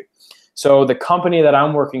industry. So the company that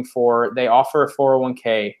I'm working for, they offer a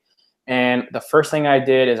 401k. And the first thing I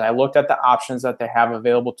did is I looked at the options that they have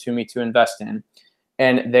available to me to invest in,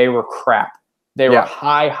 and they were crap. They were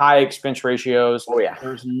high expense ratios. Oh, yeah.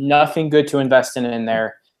 There's nothing good to invest in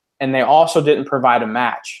there. And they also didn't provide a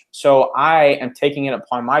match. So I am taking it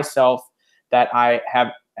upon myself that I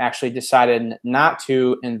have actually decided not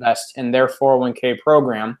to invest in their 401k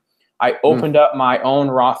program. I opened up my own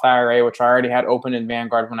Roth IRA, which I already had open in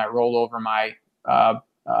Vanguard when I rolled over my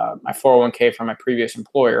 401k from my previous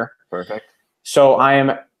employer. Perfect. So I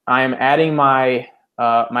am adding my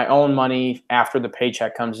own money after the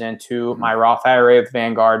paycheck comes into my Roth IRA with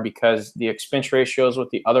Vanguard, because the expense ratios with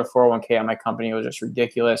the other 401k at my company was just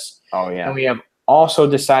ridiculous. Oh, yeah. And we have also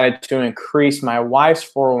decided to increase my wife's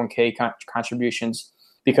 401k contributions,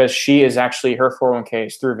 because she is actually, her 401k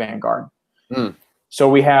is through Vanguard. So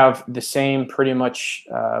we have the same pretty much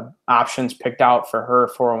options picked out for her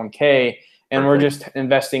 401k. And we're just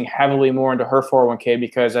investing heavily more into her 401k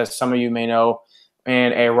because, as some of you may know,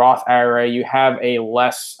 in a Roth IRA, you have a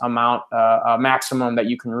less amount, a maximum that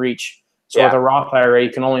you can reach. So with a Roth IRA,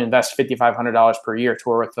 you can only invest $5,500 per year, to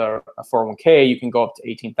where with a 401k, you can go up to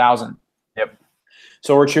 $18,000. Yep.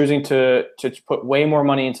 So we're choosing to put way more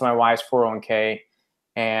money into my wife's 401k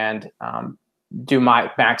and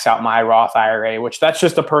max out my Roth IRA, which that's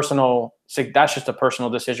just a personal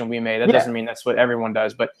decision we made. That doesn't mean that's what everyone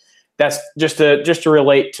does, but that's just to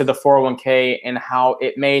relate to the 401k and how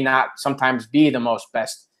it may not sometimes be the most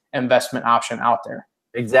best investment option out there.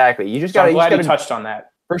 Exactly. You just So got I'm glad you touched on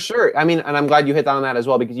that. For sure. I mean, and I'm glad you hit on that as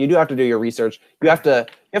well, because you do have to do your research. You have to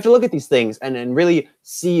look at these things and really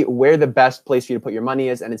see where the best place for you to put your money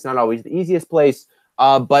is. And it's not always the easiest place.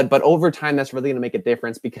 But over time, that's really going to make a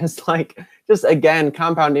difference, because, like, just again,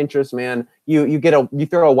 compound interest, man, you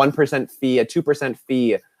throw a 1% fee, a 2%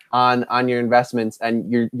 fee on your investments, and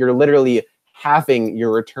you're literally halving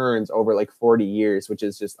your returns over like 40 years, which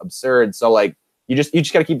is just absurd. So like you just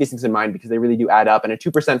got to keep these things in mind, because they really do add up. And a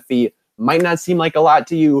 2% fee might not seem like a lot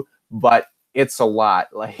to you, but it's a lot.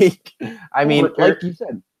 Like, I mean,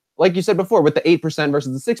 like you said before, with the 8%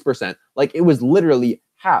 versus the 6%, like, it was literally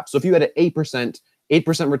half. So if you had an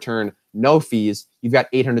 8% return, no fees, you've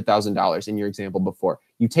got $800,000 in your example before.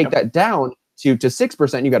 You take that down to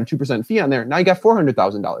 6%, you got a 2% fee on there. Now you got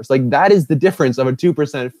 $400,000. Like, that is the difference of a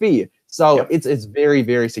 2% fee. So it's very,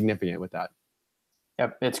 very significant with that.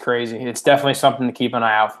 Yep, it's crazy. It's definitely something to keep an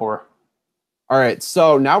eye out for. All right,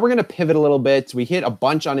 so now we're going to pivot a little bit. We hit a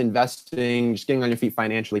bunch on investing, just getting on your feet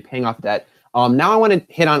financially, paying off debt. Now I want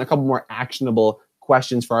to hit on a couple more actionable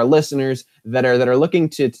questions for our listeners that are looking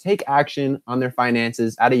to take action on their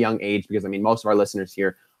finances at a young age, because I mean, most of our listeners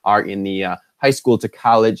here are in the high school to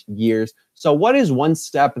college years. So what is one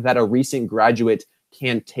step that a recent graduate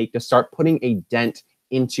can take to start putting a dent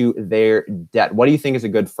into their debt? What do you think is a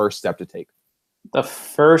good first step to take? The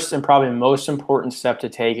first and probably most important step to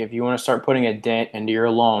take if you want to start putting a dent into your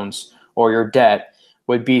loans or your debt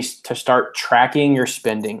would be to start tracking your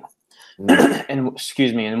spending.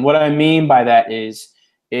 And what I mean by that is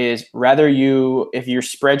if you're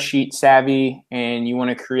spreadsheet savvy and you want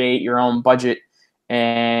to create your own budget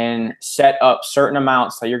and set up certain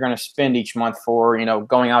amounts that you're going to spend each month for,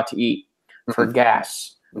 going out to eat, for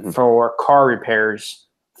gas, for car repairs,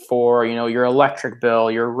 for, your electric bill,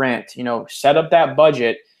 your rent, set up that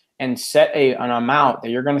budget and set an amount that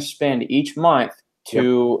you're going to spend each month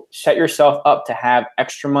to set yourself up to have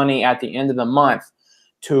extra money at the end of the month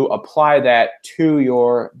to apply that to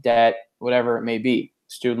your debt, whatever it may be,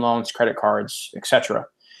 student loans, credit cards, etc.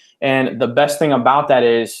 And the best thing about that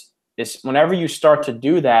is whenever you start to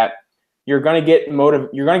do that, you're going to get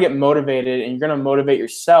motivated, and you're going to motivate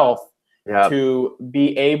yourself to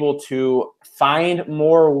be able to find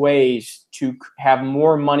more ways to have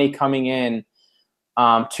more money coming in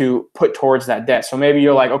to put towards that debt. So maybe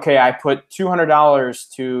you're like, okay, I put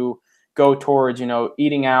 $200 to go towards,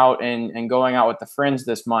 eating out and going out with the friends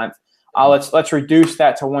this month. Let's reduce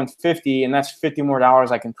that to $150, and that's $50 more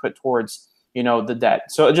I can put towards, the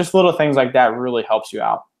debt. So just little things like that really helps you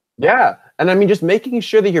out. Yeah. And I mean, just making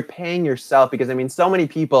sure that you're paying yourself, because I mean, so many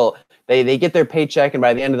people, they get their paycheck and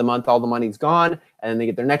by the end of the month, all the money's gone. And then they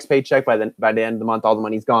get their next paycheck by the end of the month, all the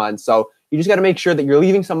money's gone. So you just got to make sure that you're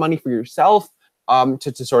leaving some money for yourself.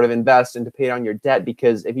 to sort of invest and to pay down your debt,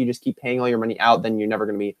 because if you just keep paying all your money out, then you're never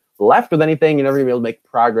going to be left with anything. You're never going to be able to make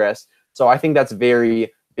progress. So I think that's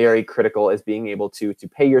very, very critical, is being able to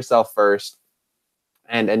pay yourself first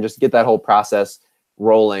and just get that whole process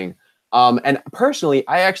rolling. And personally,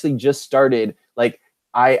 I actually just started, like,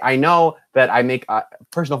 I know that I make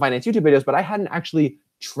personal finance YouTube videos, but I hadn't actually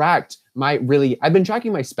tracked I've been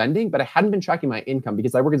tracking my spending, but I hadn't been tracking my income,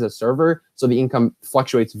 because I work as a server. So the income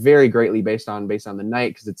fluctuates very greatly based on the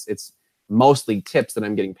night, because it's mostly tips that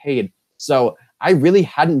I'm getting paid. So I really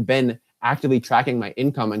hadn't been actively tracking my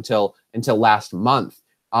income until last month.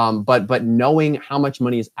 But knowing how much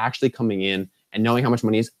money is actually coming in and knowing how much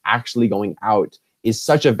money is actually going out is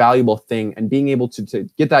such a valuable thing. And being able to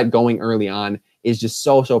get that going early on is just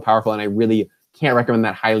so, so powerful. And I really can't recommend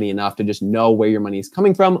that highly enough, to just know where your money is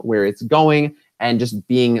coming from, where it's going, and just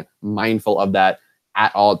being mindful of that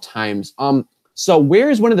at all times. So where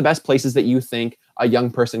is one of the best places that you think a young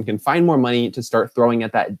person can find more money to start throwing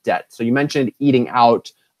at that debt? So you mentioned eating out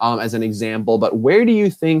as an example, but where do you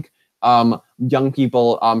think young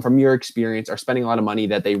people, from your experience, are spending a lot of money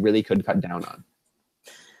that they really could cut down on?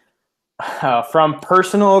 From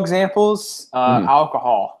personal examples,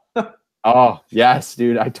 alcohol. Oh, yes,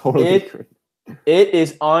 dude. I totally agree. It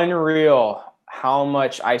is unreal how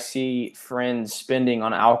much I see friends spending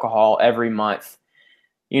on alcohol every month.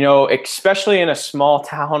 You know, especially in a small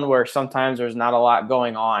town where sometimes there's not a lot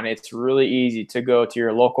going on, it's really easy to go to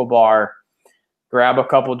your local bar, grab a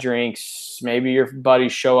couple drinks, maybe your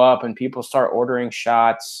buddies show up and people start ordering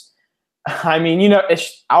shots. I mean, you know,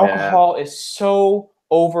 alcohol is so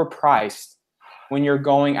overpriced when you're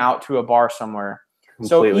going out to a bar somewhere. Completely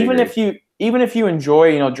so agree. even if you enjoy,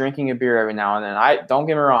 you know, drinking a beer every now and then, I don't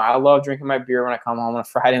get me wrong, I love drinking my beer when I come home on a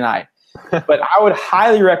Friday night. But I would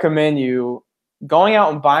highly recommend you going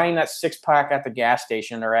out and buying that 6-pack at the gas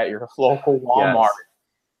station or at your local Walmart,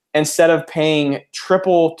 instead of paying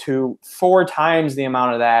triple to 4 times the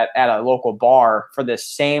amount of that at a local bar for the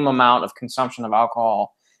same amount of consumption of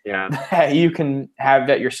alcohol that you can have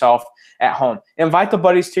that yourself at home. Invite the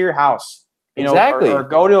buddies to your house, you know, or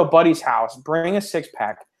go to a buddy's house, bring a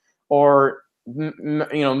 6-pack, or you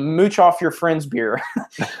know, mooch off your friend's beer.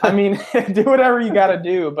 I mean, do whatever you got to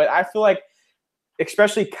do. But I feel like,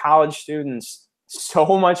 especially college students, so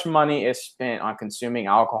much money is spent on consuming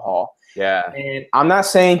alcohol. Yeah. And I'm not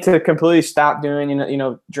saying to completely stop doing, you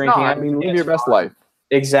know, drinking. No, I mean, live your best life.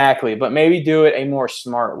 Exactly. But maybe do it a more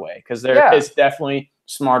smart way, because there is definitely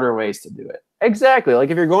smarter ways to do it. Exactly.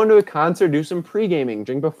 Like if you're going to a concert, do some pre-gaming,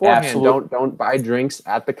 drink beforehand. Absolutely. Don't buy drinks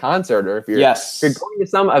at the concert. Or if you're going to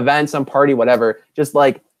some event, some party, whatever, just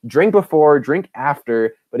like drink before, drink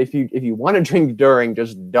after. But if you want to drink during,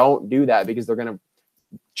 just don't do that, because they're going to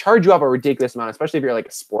charge you up a ridiculous amount, especially if you're like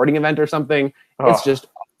a sporting event or something. It's just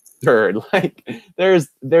absurd. Like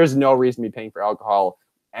there's no reason to be paying for alcohol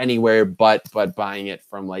anywhere but buying it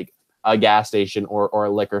from like a gas station or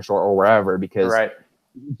a liquor store or wherever, because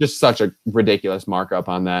just such a ridiculous markup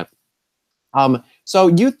on that. So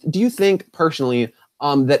do you think personally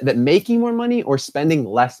that making more money or spending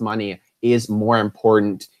less money is more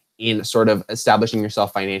important in sort of establishing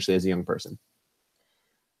yourself financially as a young person?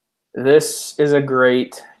 This is a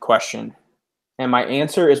great question, and my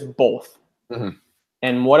answer is both.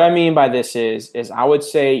 And what I mean by this is I would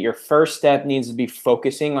say your first step needs to be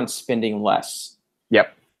focusing on spending less.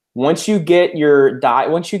 Yep. Once you get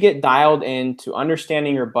dialed into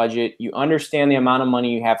understanding your budget, you understand the amount of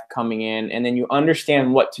money you have coming in, and then you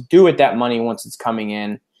understand what to do with that money once it's coming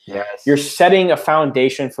in. Yes. You're setting a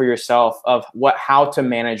foundation for yourself of how to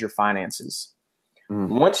manage your finances.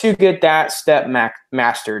 Once you get that step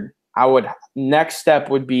mastered, next step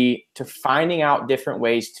would be to finding out different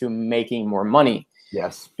ways to making more money.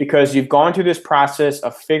 Yes. Because you've gone through this process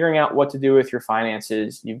of figuring out what to do with your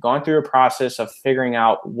finances. You've gone through a process of figuring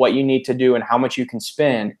out what you need to do and how much you can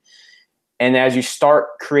spend. And as you start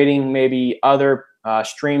creating maybe other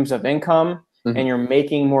streams of income, and you're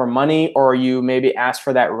making more money, or you maybe ask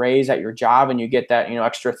for that raise at your job and you get that, you know,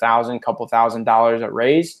 extra couple $1,000 at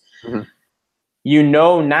raise, you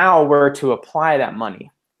know now where to apply that money.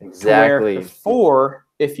 Exactly. Where before,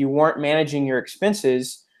 if you weren't managing your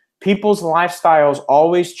expenses, people's lifestyles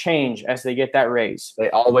always change as they get that raise.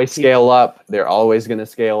 They always scale up. They're always going to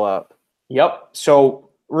scale up. Yep. So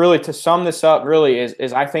really, to sum this up, really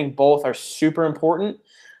is I think both are super important,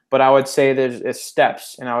 but I would say there's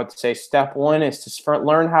steps. And I would say step one is to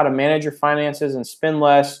learn how to manage your finances and spend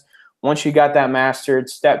less. Once you got that mastered,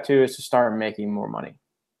 step two is to start making more money.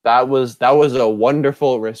 That was a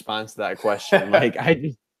wonderful response to that question. Like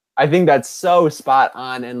I think that's so spot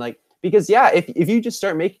on. And like, because if you just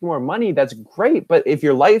start making more money, that's great. But if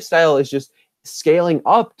your lifestyle is just scaling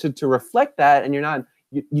up to reflect that, and you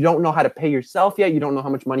don't know how to pay yourself yet, you don't know how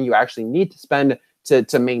much money you actually need to spend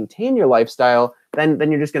to maintain your lifestyle, then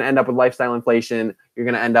you're just going to end up with lifestyle inflation. You're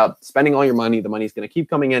going to end up spending all your money. The money's going to keep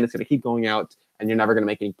coming in. It's going to keep going out, and you're never going to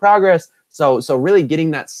make any progress. So really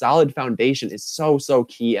getting that solid foundation is so, so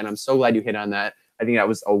key. And I'm so glad you hit on that. I think that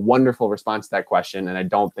was a wonderful response to that question. And I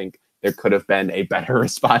don't think there could have been a better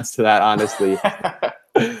response to that, honestly.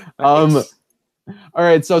 All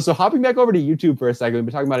right. So hopping back over to YouTube for a second, we've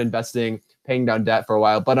been talking about investing, paying down debt for a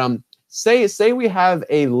while, but say we have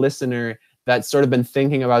a listener that's sort of been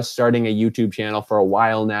thinking about starting a YouTube channel for a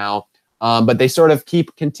while now, but they sort of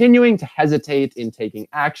keep continuing to hesitate in taking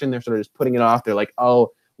action. They're sort of just putting it off. They're like,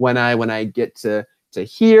 oh, when I get to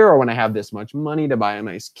here, or when I have this much money to buy a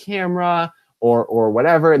nice camera or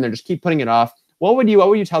whatever, and they just keep putting it off. What would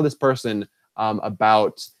you tell this person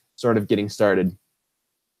about sort of getting started?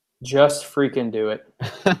 Just freaking do it.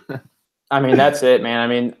 I mean, that's it, man. I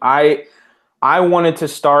mean, I wanted to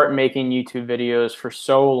start making YouTube videos for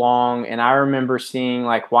so long, and I remember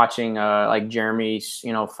watching like Jeremy's,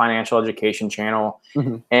 financial education channel,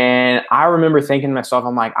 and I remember thinking to myself,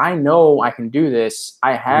 I'm like, I know I can do this.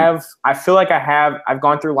 I feel like I've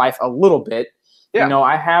gone through life a little bit. Yeah.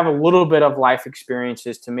 I have a little bit of life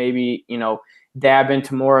experiences to maybe, dab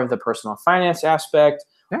into more of the personal finance aspect,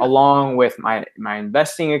 along with my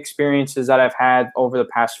investing experiences that I've had over the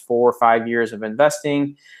past 4 or 5 years of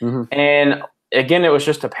investing. And again, it was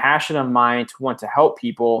just a passion of mine to want to help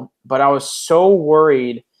people, but I was so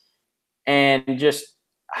worried and just,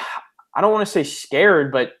 I don't want to say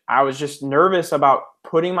scared, but I was just nervous about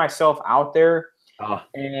putting myself out there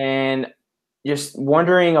and just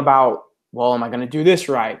wondering about, well, am I going to do this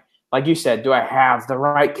right? Like you said, do I have the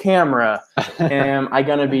right camera? Am I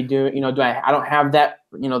going to be doing, I don't have that,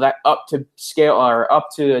 that up to scale or up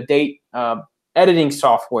to date editing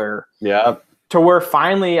software. Yeah. To where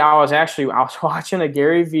finally I was watching a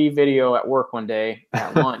Gary Vee video at work one day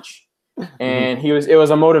at lunch, and it was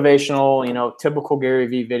a motivational, typical Gary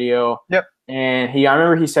Vee video. Yep. And I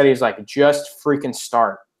remember he said, he's like, just freaking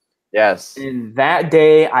start. Yes. And that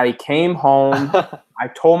day I came home, I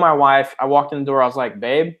told my wife, I walked in the door, I was like,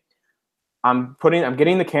 babe, I'm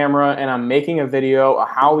getting the camera and I'm making a video of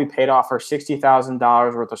how we paid off our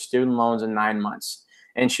 $60,000 worth of student loans in 9 months.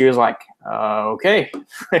 And she was like, okay,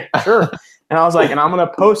 sure. And I was like, and I'm going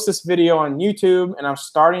to post this video on YouTube, and I'm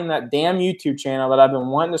starting that damn YouTube channel that I've been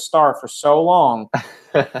wanting to start for so long.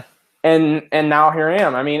 and now here I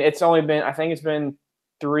am. I mean, I think it's been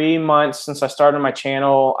 3 months since I started my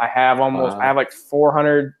channel. I have like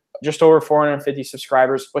 400, just over 450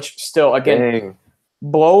 subscribers, which still, again,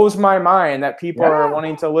 blows my mind that people are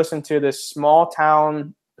wanting to listen to this small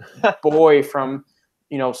town boy from,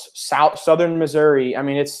 southern Missouri. I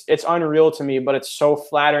mean, it's unreal to me, but it's so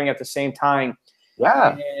flattering at the same time.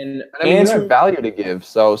 Yeah. And I mean, you have value to give.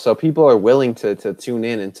 So people are willing to tune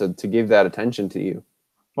in and to give that attention to you.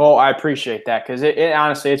 Well, I appreciate that, because it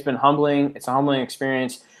honestly, it's been humbling. It's a humbling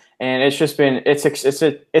experience. And it's just been,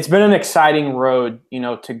 it's been an exciting road,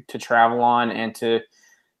 to travel on and to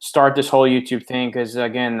start this whole YouTube thing. Because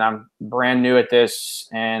again, I'm brand new at this,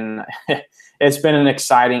 and it's been an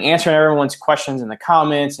exciting answering everyone's questions in the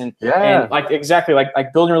comments and like exactly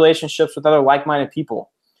like building relationships with other like-minded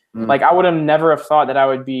people. Like I would have never thought that I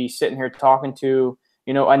would be sitting here talking to,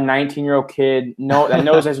 a 19-year-old kid that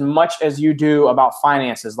knows as much as you do about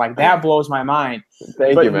finances. Like that blows my mind.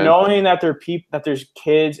 Thank you, man. Knowing that there's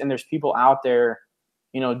kids and there's people out there,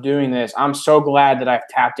 doing this, I'm so glad that I've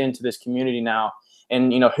tapped into this community now.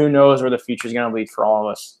 And, who knows where the future is going to lead for all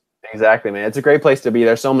of us. Exactly, man. It's a great place to be.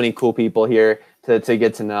 There's so many cool people here to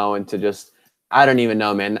get to know and to just, I don't even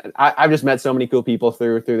know, man. I've just met so many cool people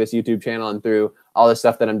through this YouTube channel and through all the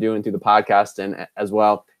stuff that I'm doing through the podcast and as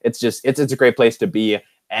well. It's a great place to be.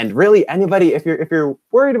 And really, anybody, if you're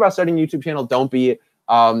worried about starting a YouTube channel, don't be.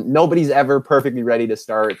 Nobody's ever perfectly ready to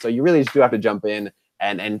start. So you really just do have to jump in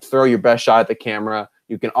and throw your best shot at the camera.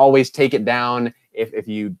 You can always take it down if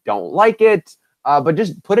you don't like it. But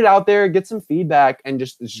just put it out there, get some feedback, and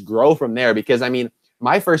just grow from there. Because I mean,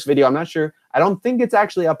 my first video, I'm not sure, I don't think it's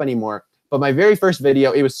actually up anymore, but my very first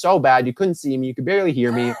video, it was so bad, you couldn't see me, you could barely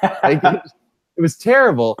hear me. It was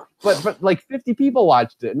terrible, but like 50 people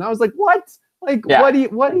watched it, and I was like, what? Like, what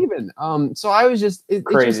even? So I was just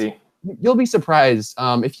crazy. You'll be surprised.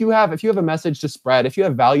 If you have a message to spread, if you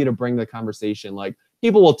have value to bring to the conversation, like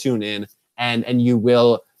people will tune in, and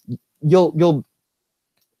you'll.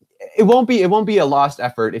 It won't be a lost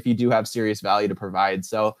effort if you do have serious value to provide.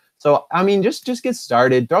 So I mean, just get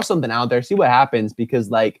started, throw something out there, see what happens, because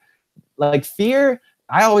like fear,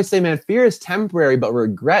 I always say, man, fear is temporary, but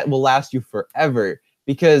regret will last you forever.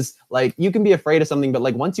 because like you can be afraid of something, but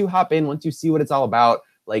like once you hop in, once you see what it's all about,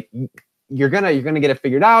 like you're gonna get it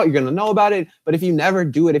figured out. You're gonna know about it. But if you never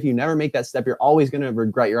do it, if you never make that step, you're always gonna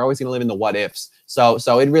regret. You're always gonna live in the what ifs. So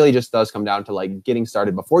it really just does come down to like getting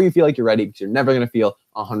started before you feel like you're ready, because you're never gonna feel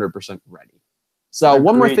 100% ready. So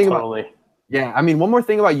one more thing about one more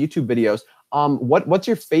thing about YouTube videos. What's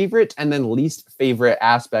your favorite and then least favorite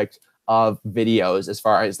aspect of videos as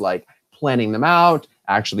far as like planning them out,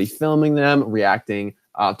 actually filming them, reacting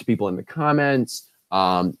to people in the comments,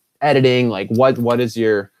 editing? Like what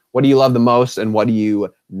do you love the most and what do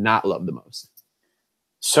you not love the most?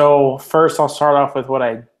 So first I'll start off with what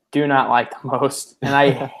I do not like the most, and I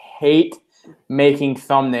hate making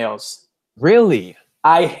thumbnails. Really?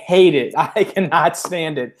 I hate it. I cannot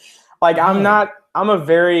stand it. Like I'm a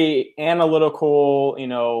very analytical,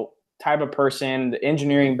 type of person, the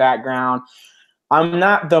engineering background. I'm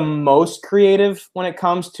not the most creative when it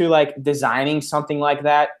comes to like designing something like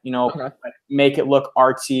that, like make it look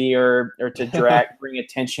artsy or to bring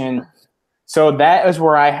attention. So that is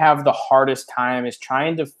where I have the hardest time, is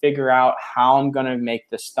trying to figure out how I'm going to make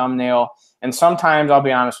this thumbnail. And sometimes I'll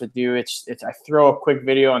be honest with you, it's I throw a quick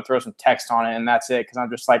video and throw some text on it and that's it. Cause I'm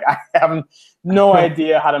just like, I have no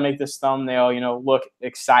idea how to make this thumbnail, look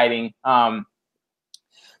exciting.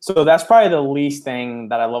 So that's probably the least thing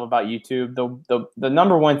that I love about YouTube. The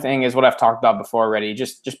number one thing is what I've talked about before already.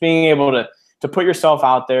 Just being able to put yourself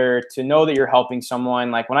out there, to know that you're helping someone.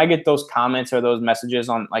 Like when I get those comments or those messages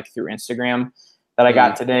on like through Instagram that I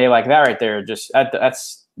got today, like that right there, just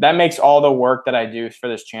that makes all the work that I do for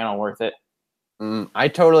this channel worth it. I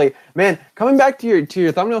totally, man, coming back to your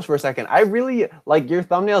thumbnails for a second, I really like your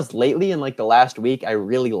thumbnails lately in like the last week. I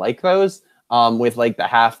really like those with like the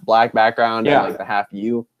half black background and like the half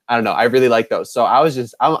you. I don't know. I really like those. So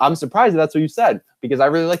I'm surprised that's what you said, because I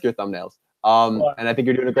really like your thumbnails. And I think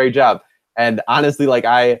you're doing a great job. And honestly, like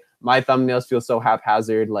my thumbnails feel so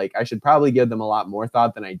haphazard. Like I should probably give them a lot more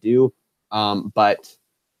thought than I do. But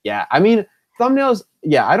yeah, I mean, thumbnails,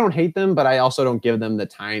 yeah, I don't hate them, but I also don't give them the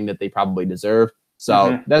time that they probably deserve.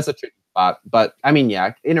 So that's a tricky spot. But I mean,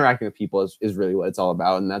 yeah, interacting with people is really what it's all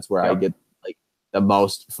about. And that's where I get like the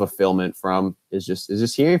most fulfillment from, is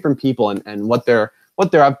just hearing from people and what they're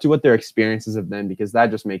up to, what their experiences have been, because that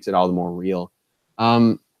just makes it all the more real.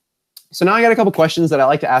 So now I got a couple questions that I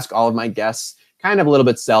like to ask all of my guests, kind of a little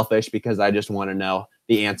bit selfish because I just want to know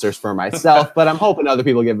the answers for myself, but I'm hoping other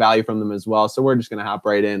people get value from them as well. So we're just going to hop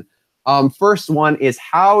right in. First one is,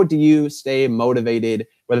 how do you stay motivated,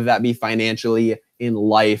 whether that be financially, in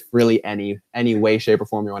life, really any way, shape, or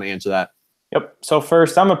form you want to answer that? Yep. So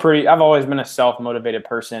first, I've always been a self-motivated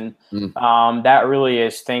person. That really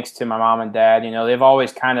is thanks to my mom and dad. They've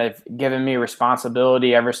always kind of given me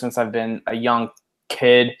responsibility ever since I've been a young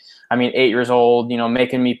kid. 8 years old,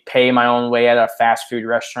 making me pay my own way at a fast food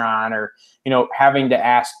restaurant, or, having to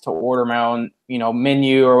ask to order my own,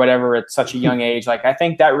 menu or whatever at such a young age. Like, I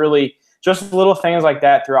think that really, just little things like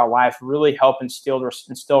that throughout life really help instill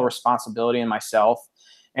responsibility in myself.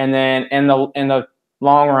 And then in the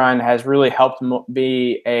long run has really helped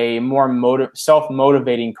be a more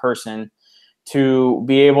self-motivating person, to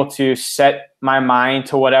be able to set my mind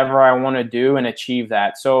to whatever I want to do and achieve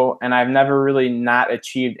that. So, and I've never really not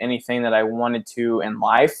achieved anything that I wanted to in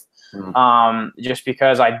life, just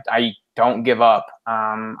because I don't give up.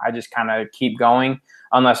 I just kind of keep going,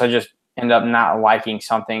 unless I just end up not liking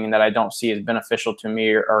something that I don't see as beneficial to me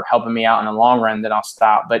or helping me out in the long run, then I'll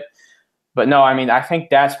stop. But no, I think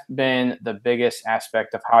that's been the biggest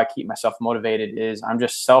aspect of how I keep myself motivated, is I'm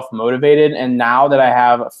just self-motivated. And now that I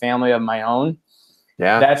have a family of my own,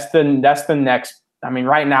 that's the next,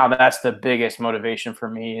 right now, that's the biggest motivation for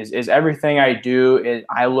me is everything I do is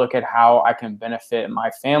I look at how I can benefit my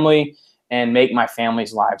family and make my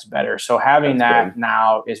family's lives better. So having that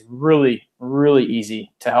now is really, really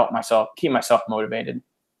easy to help keep myself motivated.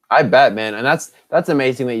 I bet, man. And that's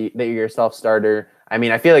amazing that you're a self-starter.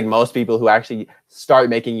 I feel like most people who actually start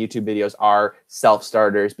making YouTube videos are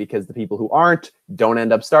self-starters, because the people who aren't don't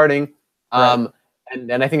end up starting. Right.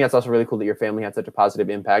 And I think that's also really cool that your family had such a positive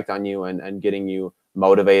impact on you and getting you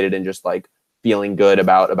motivated and just like feeling good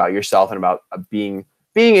about yourself and about being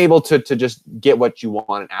able to just get what you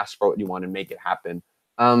want and ask for what you want and make it happen.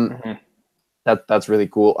 That's really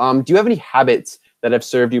cool. Do you have any habits that have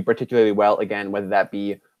served you particularly well, again, whether that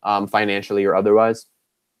be financially or otherwise?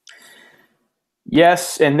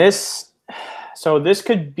 Yes, and this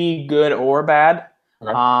could be good or bad.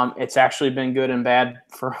 Okay. It's actually been good and bad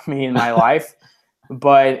for me in my life,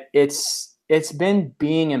 but it's been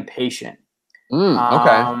being impatient.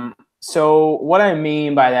 Okay. So what I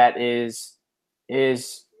mean by that is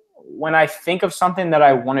when I think of something that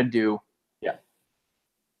I want to do,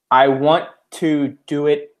 I want to do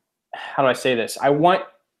it. How do I say this? I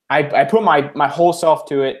put my whole self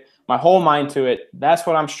to it, my whole mind to it. That's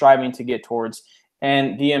what I'm striving to get towards.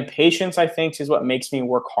 And the impatience, I think, is what makes me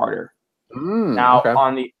work harder. Now, Okay.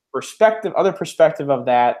 on the other perspective of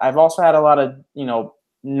that, I've also had a lot of,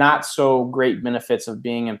 not so great benefits of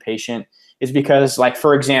being impatient, is because, like,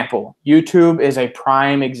 for example, YouTube is a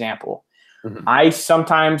prime example. Mhm. I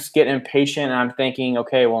sometimes get impatient and I'm thinking,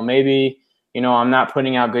 okay, well, maybe, I'm not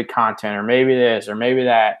putting out good content, or maybe this, or maybe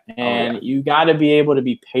that. And you got to be able to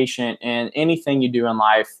be patient in anything you do in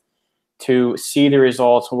life to see the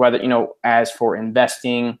results, whether, as for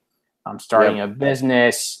investing, starting a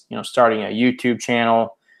business, starting a YouTube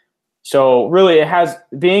channel. So really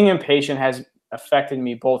being impatient has affected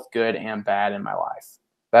me both good and bad in my life.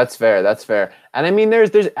 That's fair. That's fair. And I mean,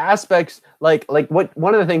 there's aspects like what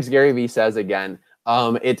one of the things Gary Vee says again,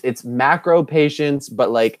 it's macro patience,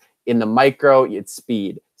 but like in the micro, it's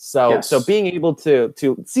speed. So being able to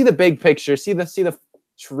see the big picture, see the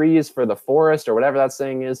trees for the forest, or whatever that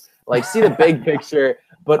saying is, like see the big picture,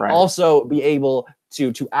 but also be able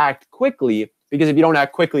to act quickly, because if you don't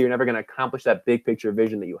act quickly, you're never going to accomplish that big picture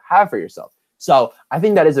vision that you have for yourself. So I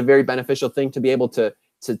think that is a very beneficial thing, to be able to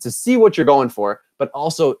see what you're going for, but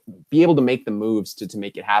also be able to make the moves to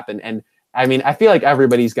make it happen. And I mean, I feel like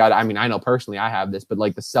everybody's got, I mean, I know personally I have this, but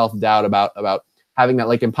like the self-doubt about having that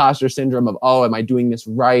like imposter syndrome of, oh, am I doing this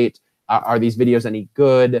right? Are these videos any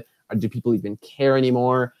good? Or do people even care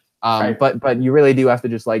anymore? But you really do have to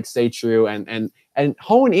just like stay true and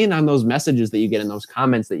hone in on those messages that you get and those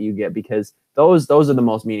comments that you get, because those are the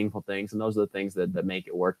most meaningful things, and those are the things that make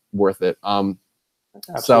it worth it.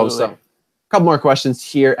 So a couple more questions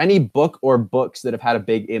here. Any book or books that have had a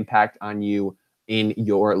big impact on you in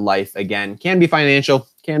your life? Again, can be financial,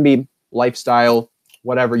 can be lifestyle,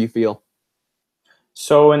 whatever you feel.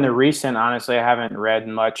 So in the recent, honestly, I haven't read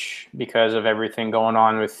much because of everything going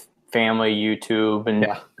on with family, YouTube, and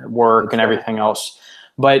work and everything else.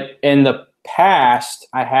 But in the past,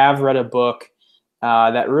 I have read a book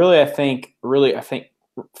that really, I think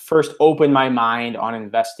first opened my mind on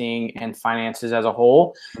investing and finances as a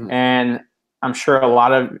whole. And I'm sure a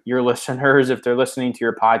lot of your listeners, if they're listening to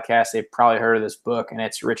your podcast, they've probably heard of this book, and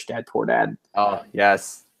it's Rich Dad Poor Dad. Oh,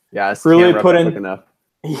 yes. Really really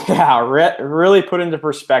put into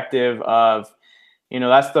perspective of,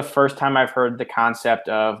 that's the first time I've heard the concept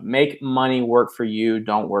of make money work for you,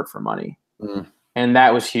 don't work for money. And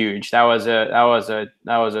that was huge. That was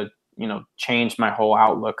a changed my whole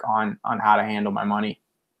outlook on how to handle my money.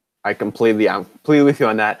 I'm completely with you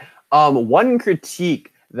on that. One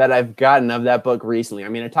critique that I've gotten of that book recently, I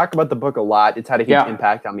mean, I talk about the book a lot. It's had a huge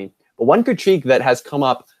impact on me. But one critique that has come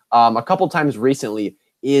up a couple times recently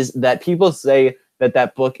is that people say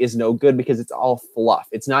that book is no good because it's all fluff.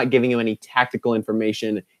 It's not giving you any tactical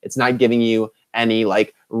information. It's not giving you any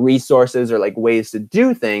like resources or like ways to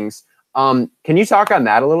do things. Can you talk on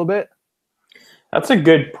that a little bit? That's a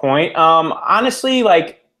good point. Honestly,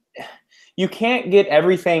 like, you can't get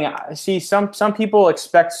everything. See, some people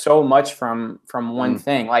expect so much from one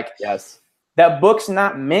thing. Like, that book's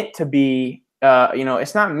not meant to be,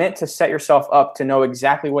 it's not meant to set yourself up to know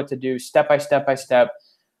exactly what to do step by step.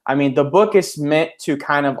 I mean, the book is meant to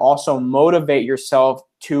kind of also motivate yourself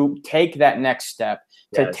to take that next step,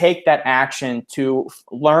 to take that action, to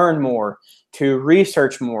learn more, to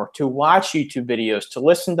research more, to watch YouTube videos, to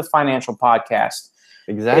listen to financial podcasts.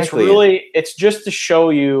 Exactly. It's just to show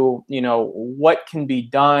you, what can be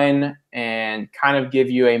done and kind of give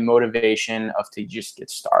you a motivation to just get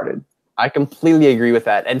started. I completely agree with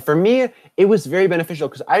that. And for me, it was very beneficial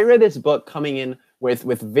because I read this book coming in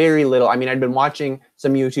with very little. I mean, I'd been watching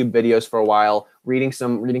some YouTube videos for a while, reading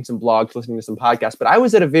some blogs, listening to some podcasts, but I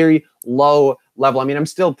was at a very low level. I mean, I'm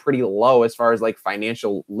still pretty low as far as like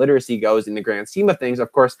financial literacy goes in the grand scheme of things.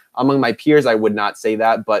 Of course, among my peers, I would not say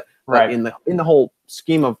that, but in the whole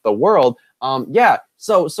scheme of the world,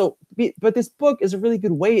 but this book is a really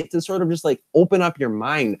good way to sort of just like open up your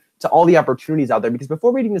mind to all the opportunities out there. Because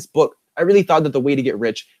before reading this book, I really thought that the way to get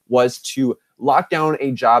rich was to lock down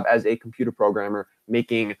a job as a computer programmer,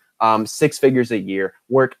 making 6 figures a year,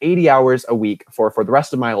 work 80 hours a week for the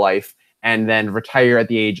rest of my life, and then retire at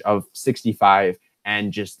the age of 65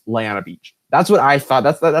 and just lay on a beach. That's what I thought.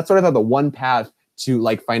 That's what I thought the one path to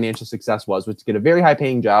like financial success was to get a very high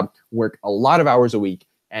paying job, work a lot of hours a week,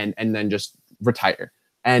 and then just retire.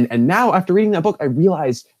 And now after reading that book, I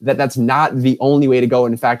realized that that's not the only way to go.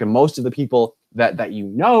 In fact, most of the people that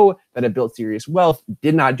that have built serious wealth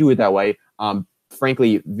did not do it that way.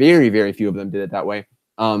 Frankly, very, very few of them did it that way.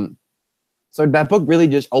 So that book really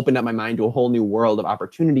just opened up my mind to a whole new world of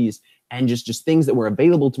opportunities and just things that were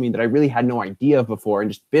available to me that I really had no idea of before,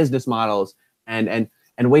 and just business models and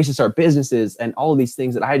ways to start businesses and all of these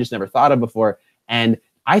things that I just never thought of before. And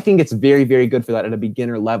I think it's very, very good for that at a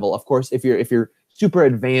beginner level. Of course, if you're super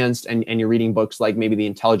advanced and you're reading books like maybe The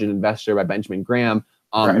Intelligent Investor by Benjamin Graham,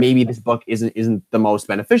 Right. maybe this book isn't the most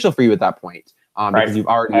beneficial for you at that point, because you've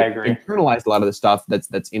already internalized a lot of the stuff that's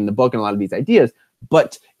in the book and a lot of these ideas.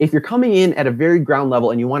 But if you're coming in at a very ground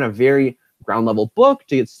level and you want a very ground level book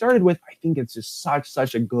to get started with, I think it's just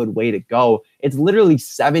such a good way to go. It's literally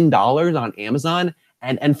 $7 on Amazon,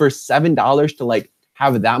 and for $7 to like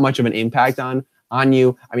have that much of an impact on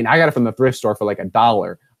you. I mean, I got it from the thrift store for like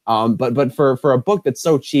 $1. But for a book that's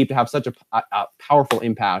so cheap to have such a powerful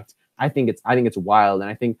impact, I think it's wild. And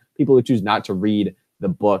I think people who choose not to read the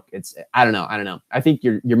book, I don't know. I think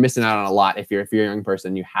you're missing out on a lot if you're a young person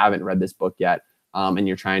and you haven't read this book yet, and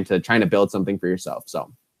you're trying to build something for yourself.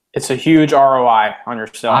 So it's a huge ROI on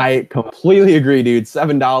yourself. I completely agree, dude.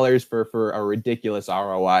 $7 for a ridiculous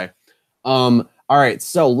ROI. All right,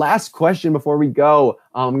 so last question before we go.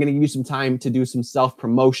 I'm going to give you some time to do some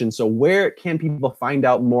self-promotion. So where can people find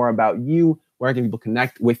out more about you? Where can people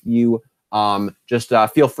connect with you? Just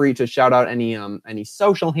feel free to shout out any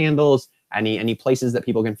social handles, any places that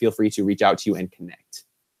people can feel free to reach out to you and connect.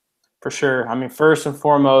 For sure. I mean, first and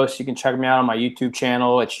foremost, you can check me out on my YouTube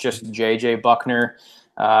channel. It's just JJ Buckner.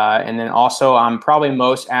 And then also I'm probably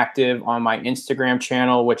most active on my Instagram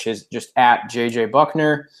channel, which is just at JJ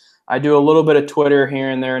Buckner. I do a little bit of Twitter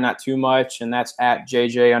here and there, not too much, and that's at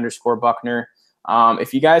JJ_Buckner.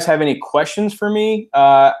 If you guys have any questions for me,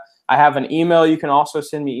 I have an email. You can also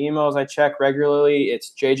send me emails. I check regularly.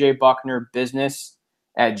 It's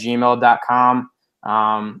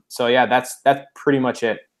jjbucknerbusiness@gmail.com. So yeah, that's pretty much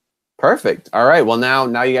it. Perfect. All right. Well, now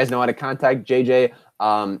you guys know how to contact JJ.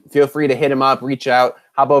 Feel free to hit him up, reach out,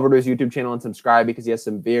 hop over to his YouTube channel and subscribe, because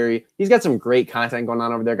he's got some great content going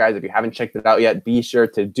on over there, guys. If you haven't checked it out yet, be sure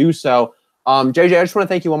to do so. JJ, I just want to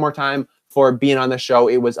thank you one more time for being on the show.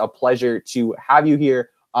 It was a pleasure to have you here.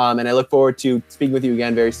 And I look forward to speaking with you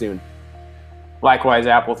again very soon. Likewise,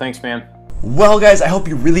 Apple. Thanks, man. Well, guys, I hope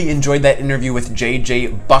you really enjoyed that interview with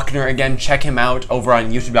JJ Buckner. Again, check him out over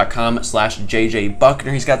on youtube.com/JJ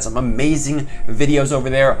Buckner. He's got some amazing videos over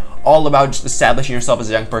there, all about just establishing yourself as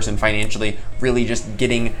a young person financially, really just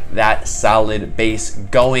getting that solid base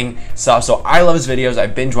going. So I love his videos. I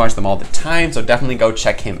binge watch them all the time, so definitely go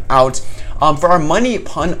check him out. For our money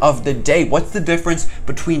pun of the day, what's the difference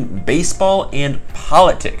between baseball and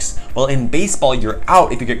politics? Well, in baseball, you're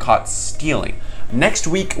out if you get caught stealing. Next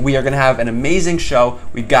week, we are going to have an amazing show.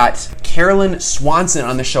 We've got Carolyn Swanson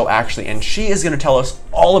on the show, actually, and she is going to tell us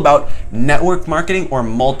all about network marketing or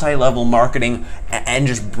multi-level marketing and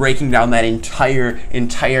just breaking down that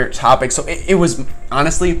entire topic. So it was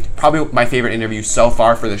honestly probably my favorite interview so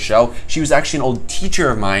far for the show. She was actually an old teacher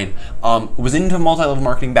of mine, was into multi-level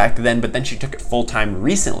marketing back then, but then she took it full-time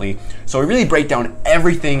recently. So we really break down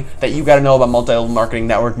everything that you got to know about multi-level marketing,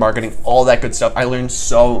 network marketing, all that good stuff. I learned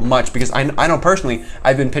so much because I know personally,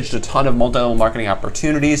 I've been pitched a ton of multi-level marketing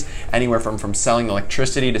opportunities, anywhere from selling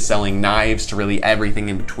electricity to selling knives to really everything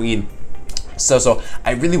in between. So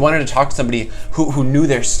I really wanted to talk to somebody who knew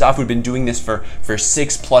their stuff, who'd been doing this for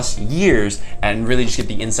 6+ years, and really just get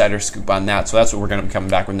the insider scoop on that. So that's what we're going to be coming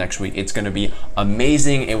back with next week. It's going to be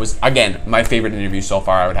amazing. It was, again, my favorite interview so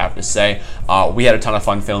far, I would have to say. We had a ton of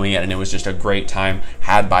fun filming it, and it was just a great time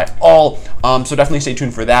had by all. So definitely stay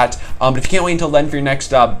tuned for that. But if you can't wait until then for your next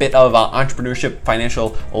bit of entrepreneurship,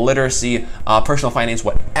 financial literacy, personal finance,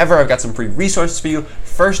 whatever, I've got some free resources for you.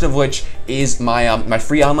 First of which is my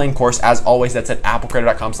free online course. As always, that's at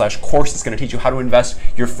applecredit.com/course. It's going to teach you how to invest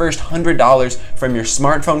your first $100 from your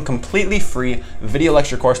smartphone, completely free video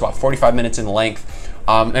lecture course, about 45 minutes in length.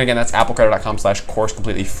 And again, that's applecredit.com/course,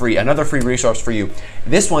 completely free. Another free resource for you.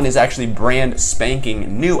 This one is actually brand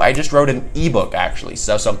spanking new. I just wrote an ebook, actually.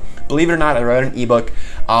 So believe it or not, I wrote an ebook,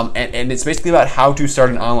 and it's basically about how to start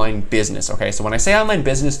an online business. Okay, so when I say online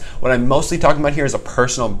business, what I'm mostly talking about here is a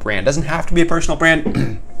personal brand. Doesn't have to be a personal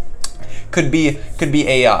brand. Could be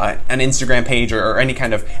an Instagram page or any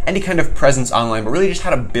kind of presence online, but really just how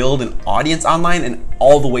to build an audience online and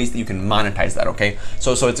all the ways that you can monetize that. Okay,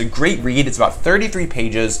 so it's a great read. It's about 33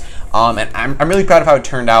 pages, and I'm really proud of how it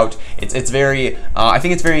turned out. It's very I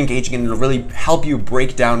think it's very engaging, and it'll really help you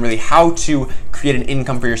break down really how to create an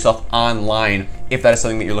income for yourself online if that is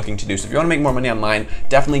something that you're looking to do. So if you want to make more money online,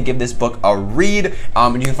 definitely give this book a read.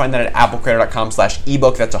 And you can find that at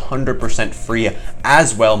applecreator.com/ebook. That's 100% free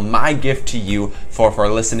as well. My gift to you for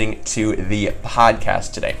listening to the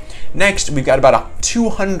podcast today. Next, we've got about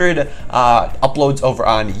 200 uploads over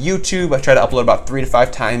on YouTube. I try to upload about 3 to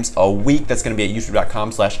 5 times a week. That's going to be at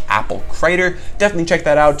youtube.com/applecreator. Definitely check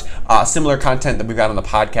that out. Similar content that we've got on the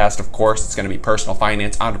podcast, of course. It's going to be personal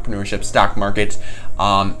finance, entrepreneurship, stock market.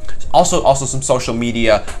 Also some social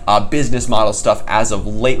media, business model stuff as of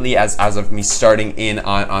lately, as of me starting in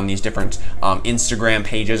on these different Instagram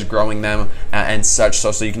pages, growing them and such.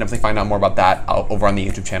 So you can definitely find out more about that over on the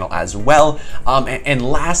YouTube channel as well. And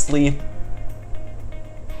lastly,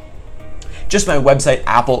 just my website,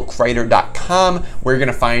 applecreator.com, where you're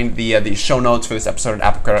going to find the show notes for this episode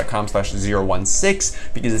at applecreator.com/016,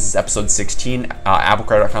 because this is episode 16.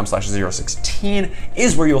 Applecreator.com/016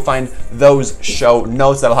 is where you'll find those show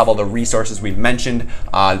notes. That'll have all the resources we've mentioned,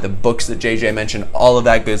 the books that JJ mentioned, all of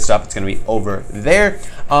that good stuff. It's going to be over there.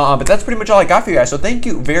 But that's pretty much all I got for you guys. So thank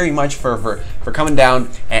you very much for coming down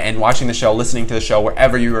and watching the show, listening to the show,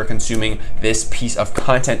 wherever you are consuming this piece of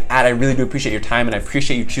content at. I really do appreciate your time, and I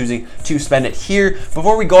appreciate you choosing to spend it here.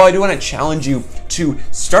 Before we go, I do want to challenge you to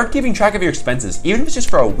start keeping track of your expenses, even if it's just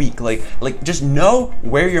for a week. Like just know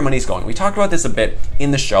where your money's going. We talked about this a bit in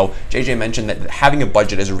the show. JJ mentioned that having a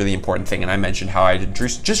budget is a really important thing, and I mentioned how I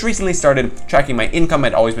just recently started tracking my income.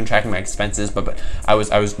 I'd always been tracking my expenses, but I'm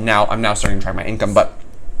now starting to track my income. But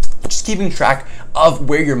just keeping track of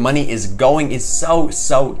where your money is going is so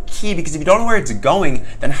key, because if you don't know where it's going,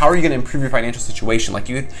 then how are you going to improve your financial situation? Like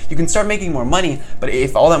you can start making more money, but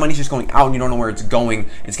if all that money's just going out and you don't know where it's going,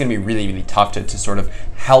 it's going to be really tough to sort of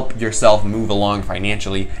help yourself move along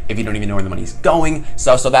financially if you don't even know where the money's going.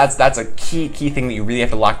 So that's a key thing that you really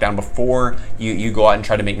have to lock down before you go out and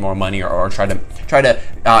try to make more money or try to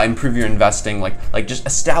improve your investing. Like just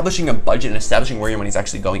establishing a budget and establishing where your money's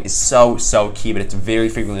actually going is so key, but it's very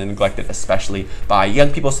frequently neglected, especially by young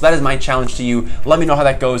people. So that is my challenge to you. Let me know how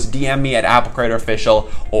that goes. DM me at applecreatorofficial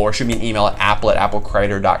or shoot me an email at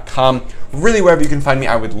apple@applecreator.com. Really, wherever you can find me,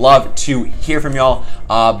 I would love to hear from y'all.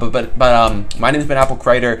 But my name has been Apple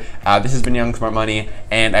Creator. This has been Young Smart Money,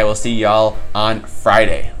 and I will see y'all on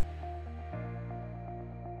Friday.